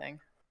or anything.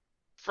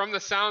 From the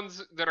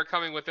sounds that are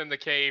coming within the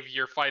cave,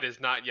 your fight is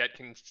not yet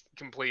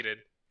completed,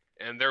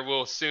 and there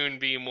will soon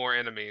be more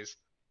enemies.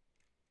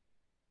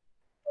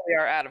 We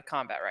are out of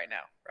combat right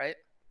now, right?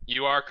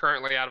 You are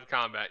currently out of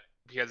combat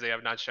because they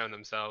have not shown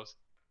themselves.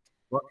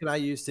 What can I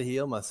use to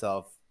heal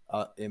myself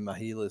in my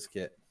healer's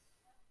kit?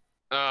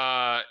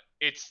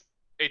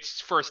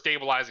 It's for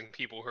stabilizing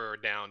people who are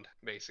downed,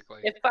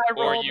 basically. If I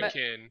Or roll, you can.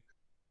 is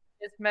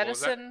was that?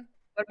 medicine?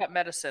 What about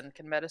medicine?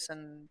 Can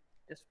medicine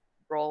just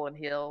roll and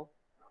heal?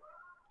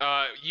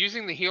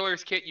 Using the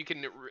healer's kit, you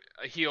can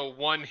heal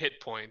 1 hit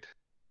point,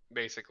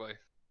 basically.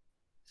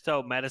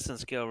 so medicine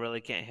skill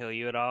really can't heal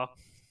you at all.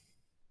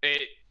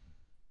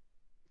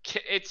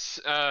 It's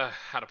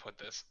how to put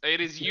this?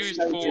 It is used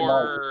Stabilizing.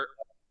 for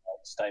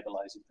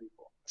Stabilizing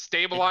people.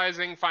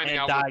 stabilizing, finding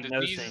And out what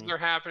diseases diagnosing. are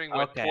happening,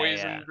 what Okay,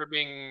 poisons yeah. are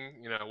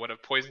being, what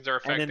poisons are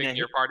And then affecting the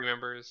your party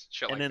members,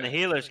 shit And like then that. the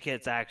healer's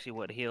kit's actually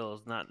what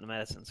heals, not the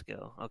medicine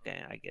skill.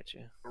 Okay, I get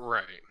you.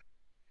 Right.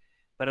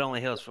 But it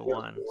only heals for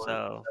 1,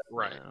 so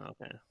Right.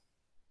 Okay.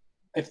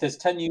 If there's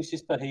 10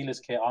 uses per healer's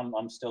kit,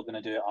 I'm still going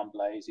to do it on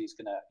Blaze. He's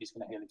gonna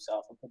heal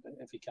himself a bit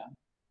if he can.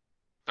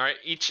 All right.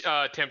 Each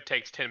attempt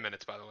takes 10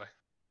 minutes, by the way.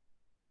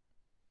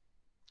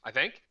 I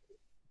think.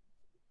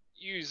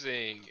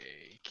 Using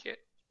a kit.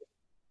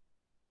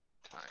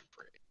 Time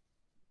frame.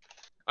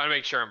 I want to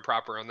make sure I'm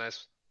proper on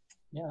this.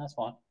 Yeah, that's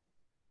fine.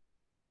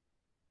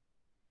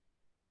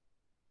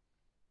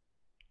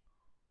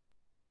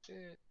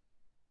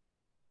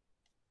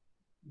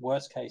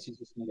 Worst case, he's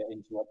just going to get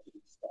interrupted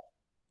and stuff.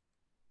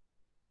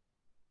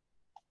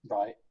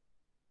 Right.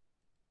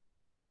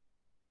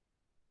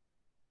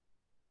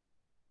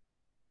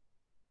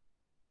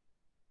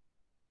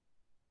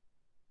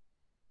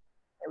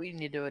 We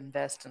need to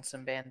invest in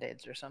some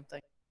band-aids or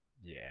something.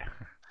 Yeah.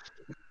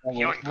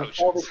 Healing With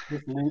all potions.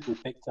 this loot we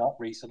picked up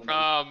recently.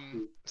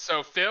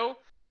 So Phil,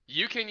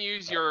 you can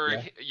use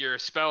your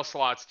spell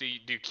slots to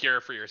do cure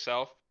for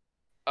yourself.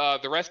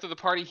 The rest of the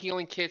party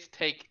healing kits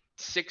take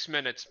 6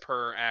 minutes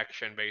per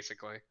action,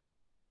 basically.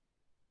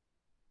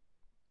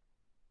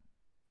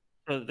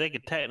 So they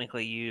could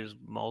technically use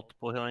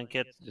multiple healing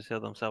kits to just heal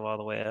themselves all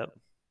the way up.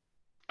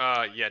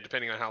 Yeah,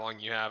 depending on how long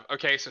you have.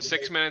 Okay, so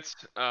 6 minutes.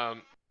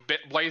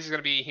 Blaze is going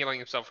to be healing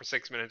himself for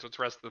 6 minutes. What's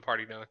the rest of the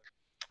party doing?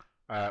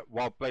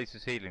 While Blaze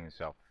is healing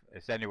himself,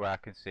 is there anywhere I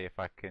can see if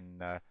I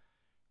can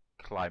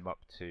climb up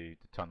to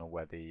the tunnel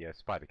where the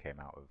spider came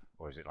out of?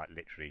 Or is it like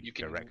literally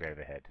directly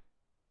overhead?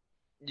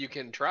 You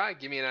can try.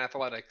 Give me an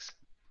athletics.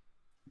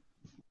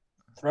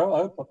 Throw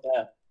Oak up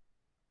there.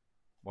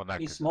 Well, no,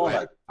 He's 'cause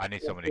smaller. I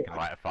need someone who can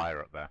light a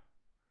fire up there.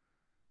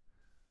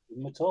 Give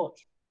him a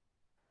torch.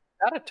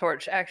 Got a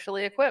torch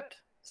actually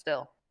equipped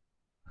still.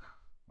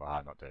 Well,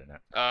 I'm not doing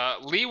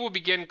it. Lee will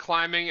begin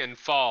climbing and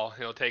fall.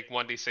 He'll take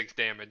 1d6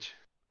 damage.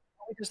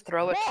 We just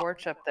throw a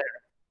torch up there.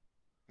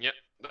 Yep,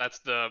 that's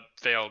the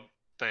failed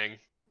thing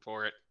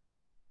for it.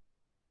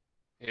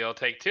 He'll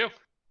take 2.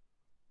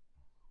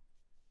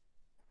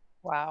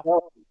 Wow.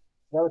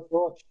 Throw a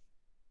torch.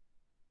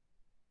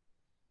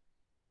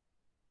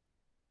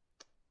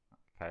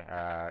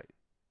 Okay.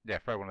 Yeah,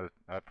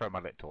 throw my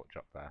lit torch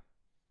up there.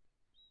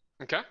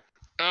 Okay.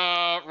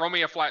 Roll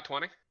me a flat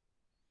 20.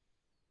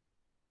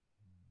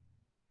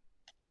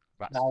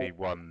 That's No. the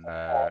one,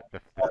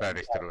 the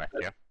furthest to the left,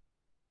 yeah?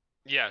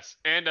 Yes,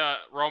 and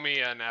roll me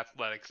an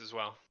athletics as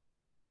well.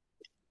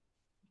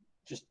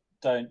 Just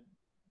don't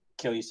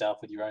kill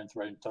yourself with your own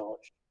thrown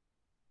torch.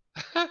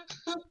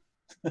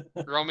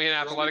 Roll me an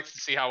athletics to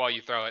see how well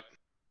you throw it.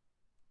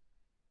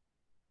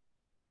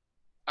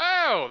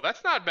 Oh,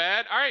 that's not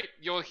bad. All right,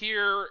 you'll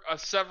hear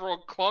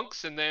several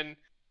clunks, and then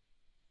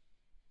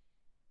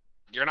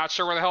you're not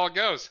sure where the hell it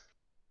goes.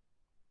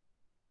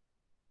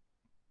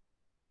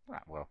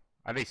 Ah, well,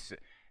 at least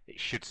it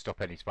should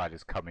stop any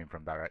spiders coming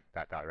from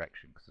that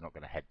direction, because they're not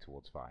going to head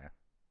towards fire.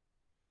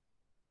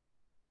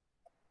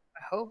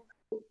 I hope.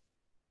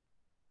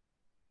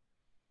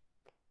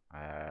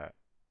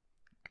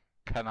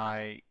 Can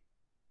I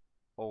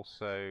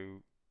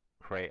also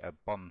create a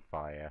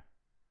bonfire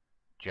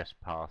just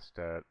past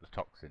the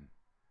toxin?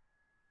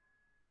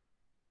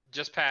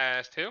 Just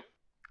past who?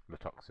 The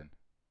toxin.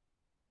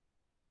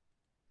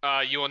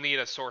 You will need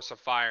a source of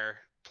fire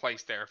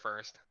placed there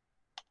first.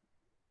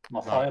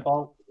 My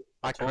fireball.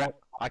 I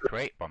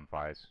create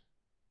bonfires.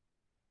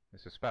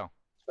 It's a spell.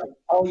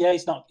 Oh yeah,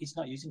 he's not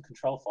using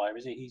control fire,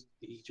 is he?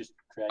 He just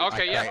creates.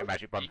 Okay, I yeah. create a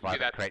magic You can do bonfire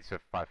that that. creates a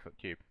 5-foot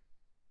cube.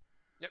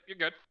 Yep, you're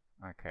good.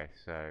 Okay,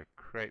 so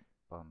create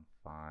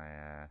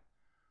bonfire,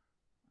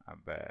 and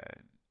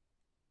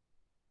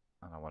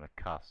I want to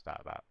cast that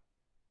about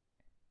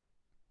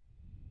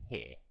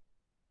here.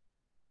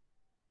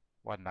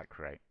 Why didn't that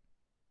create?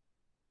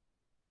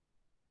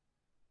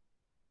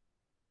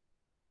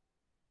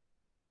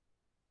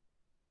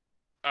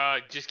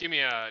 Just give me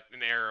an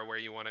arrow where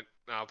you want it.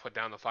 I'll put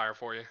down the fire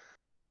for you.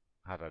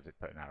 How do I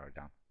put an arrow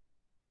down?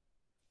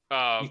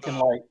 You can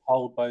like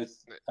hold both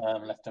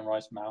left and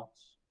right mouse.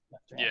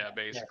 Left and Yeah, right.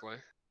 basically.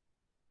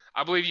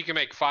 I believe you can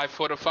make 5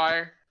 foot of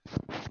fire.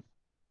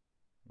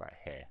 Right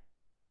here.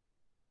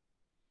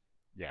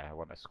 Yeah, I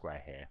want a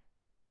square here.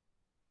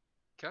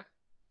 Okay.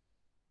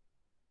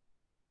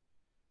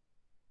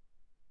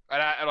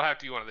 It'll have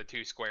to be one of the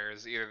 2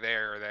 squares, either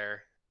there or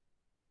there.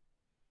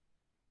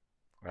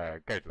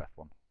 Go to the left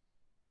one.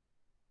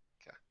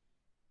 Okay.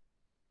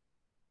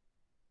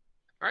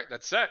 Alright,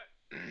 that's set.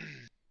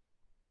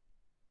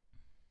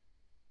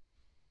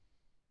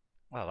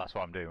 Well, that's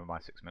what I'm doing with my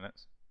 6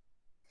 minutes.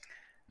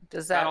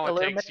 Does That that only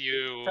illuminate? takes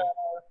you.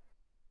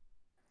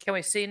 Can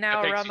we see That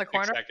now takes around you the 6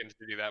 corner? seconds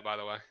to do that, by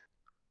the way.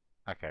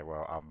 Okay,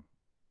 well,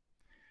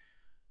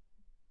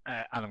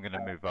 and I'm going to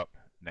move up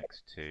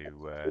next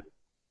to.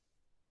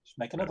 Just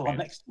make another one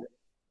next to it.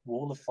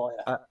 Wall of fire.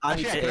 I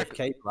need Actually, to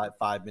AFK for like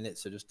 5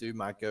 minutes, so just do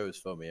my goes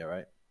for me,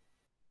 alright?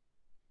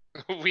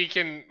 we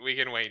can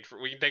wait.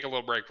 We can take a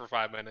little break for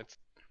 5 minutes.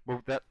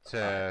 Well, that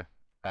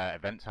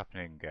event's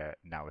happening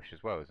nowish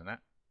as well, isn't it?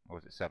 Or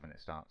is it 7 it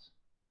starts?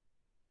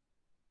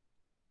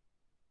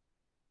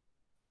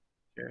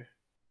 Sure. I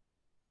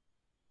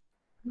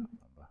can't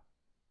remember.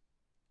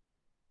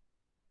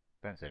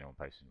 Don't see anyone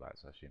posting about it,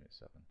 so I assume it's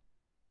 7.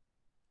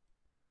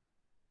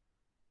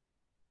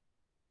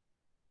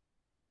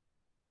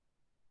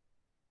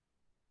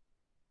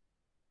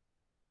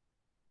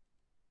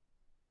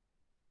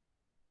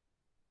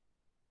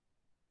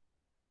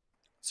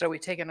 So we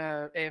taking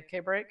a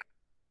AFK break?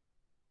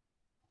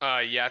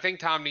 Yeah, I think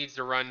Tom needs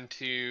to run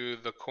to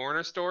the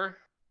corner store.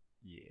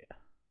 Yeah.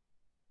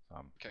 So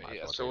Okay, might as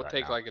yeah, well so do we'll that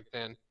take now. like a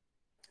 10.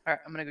 All right,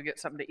 I'm gonna go get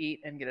something to eat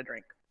and get a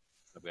drink.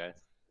 Okay.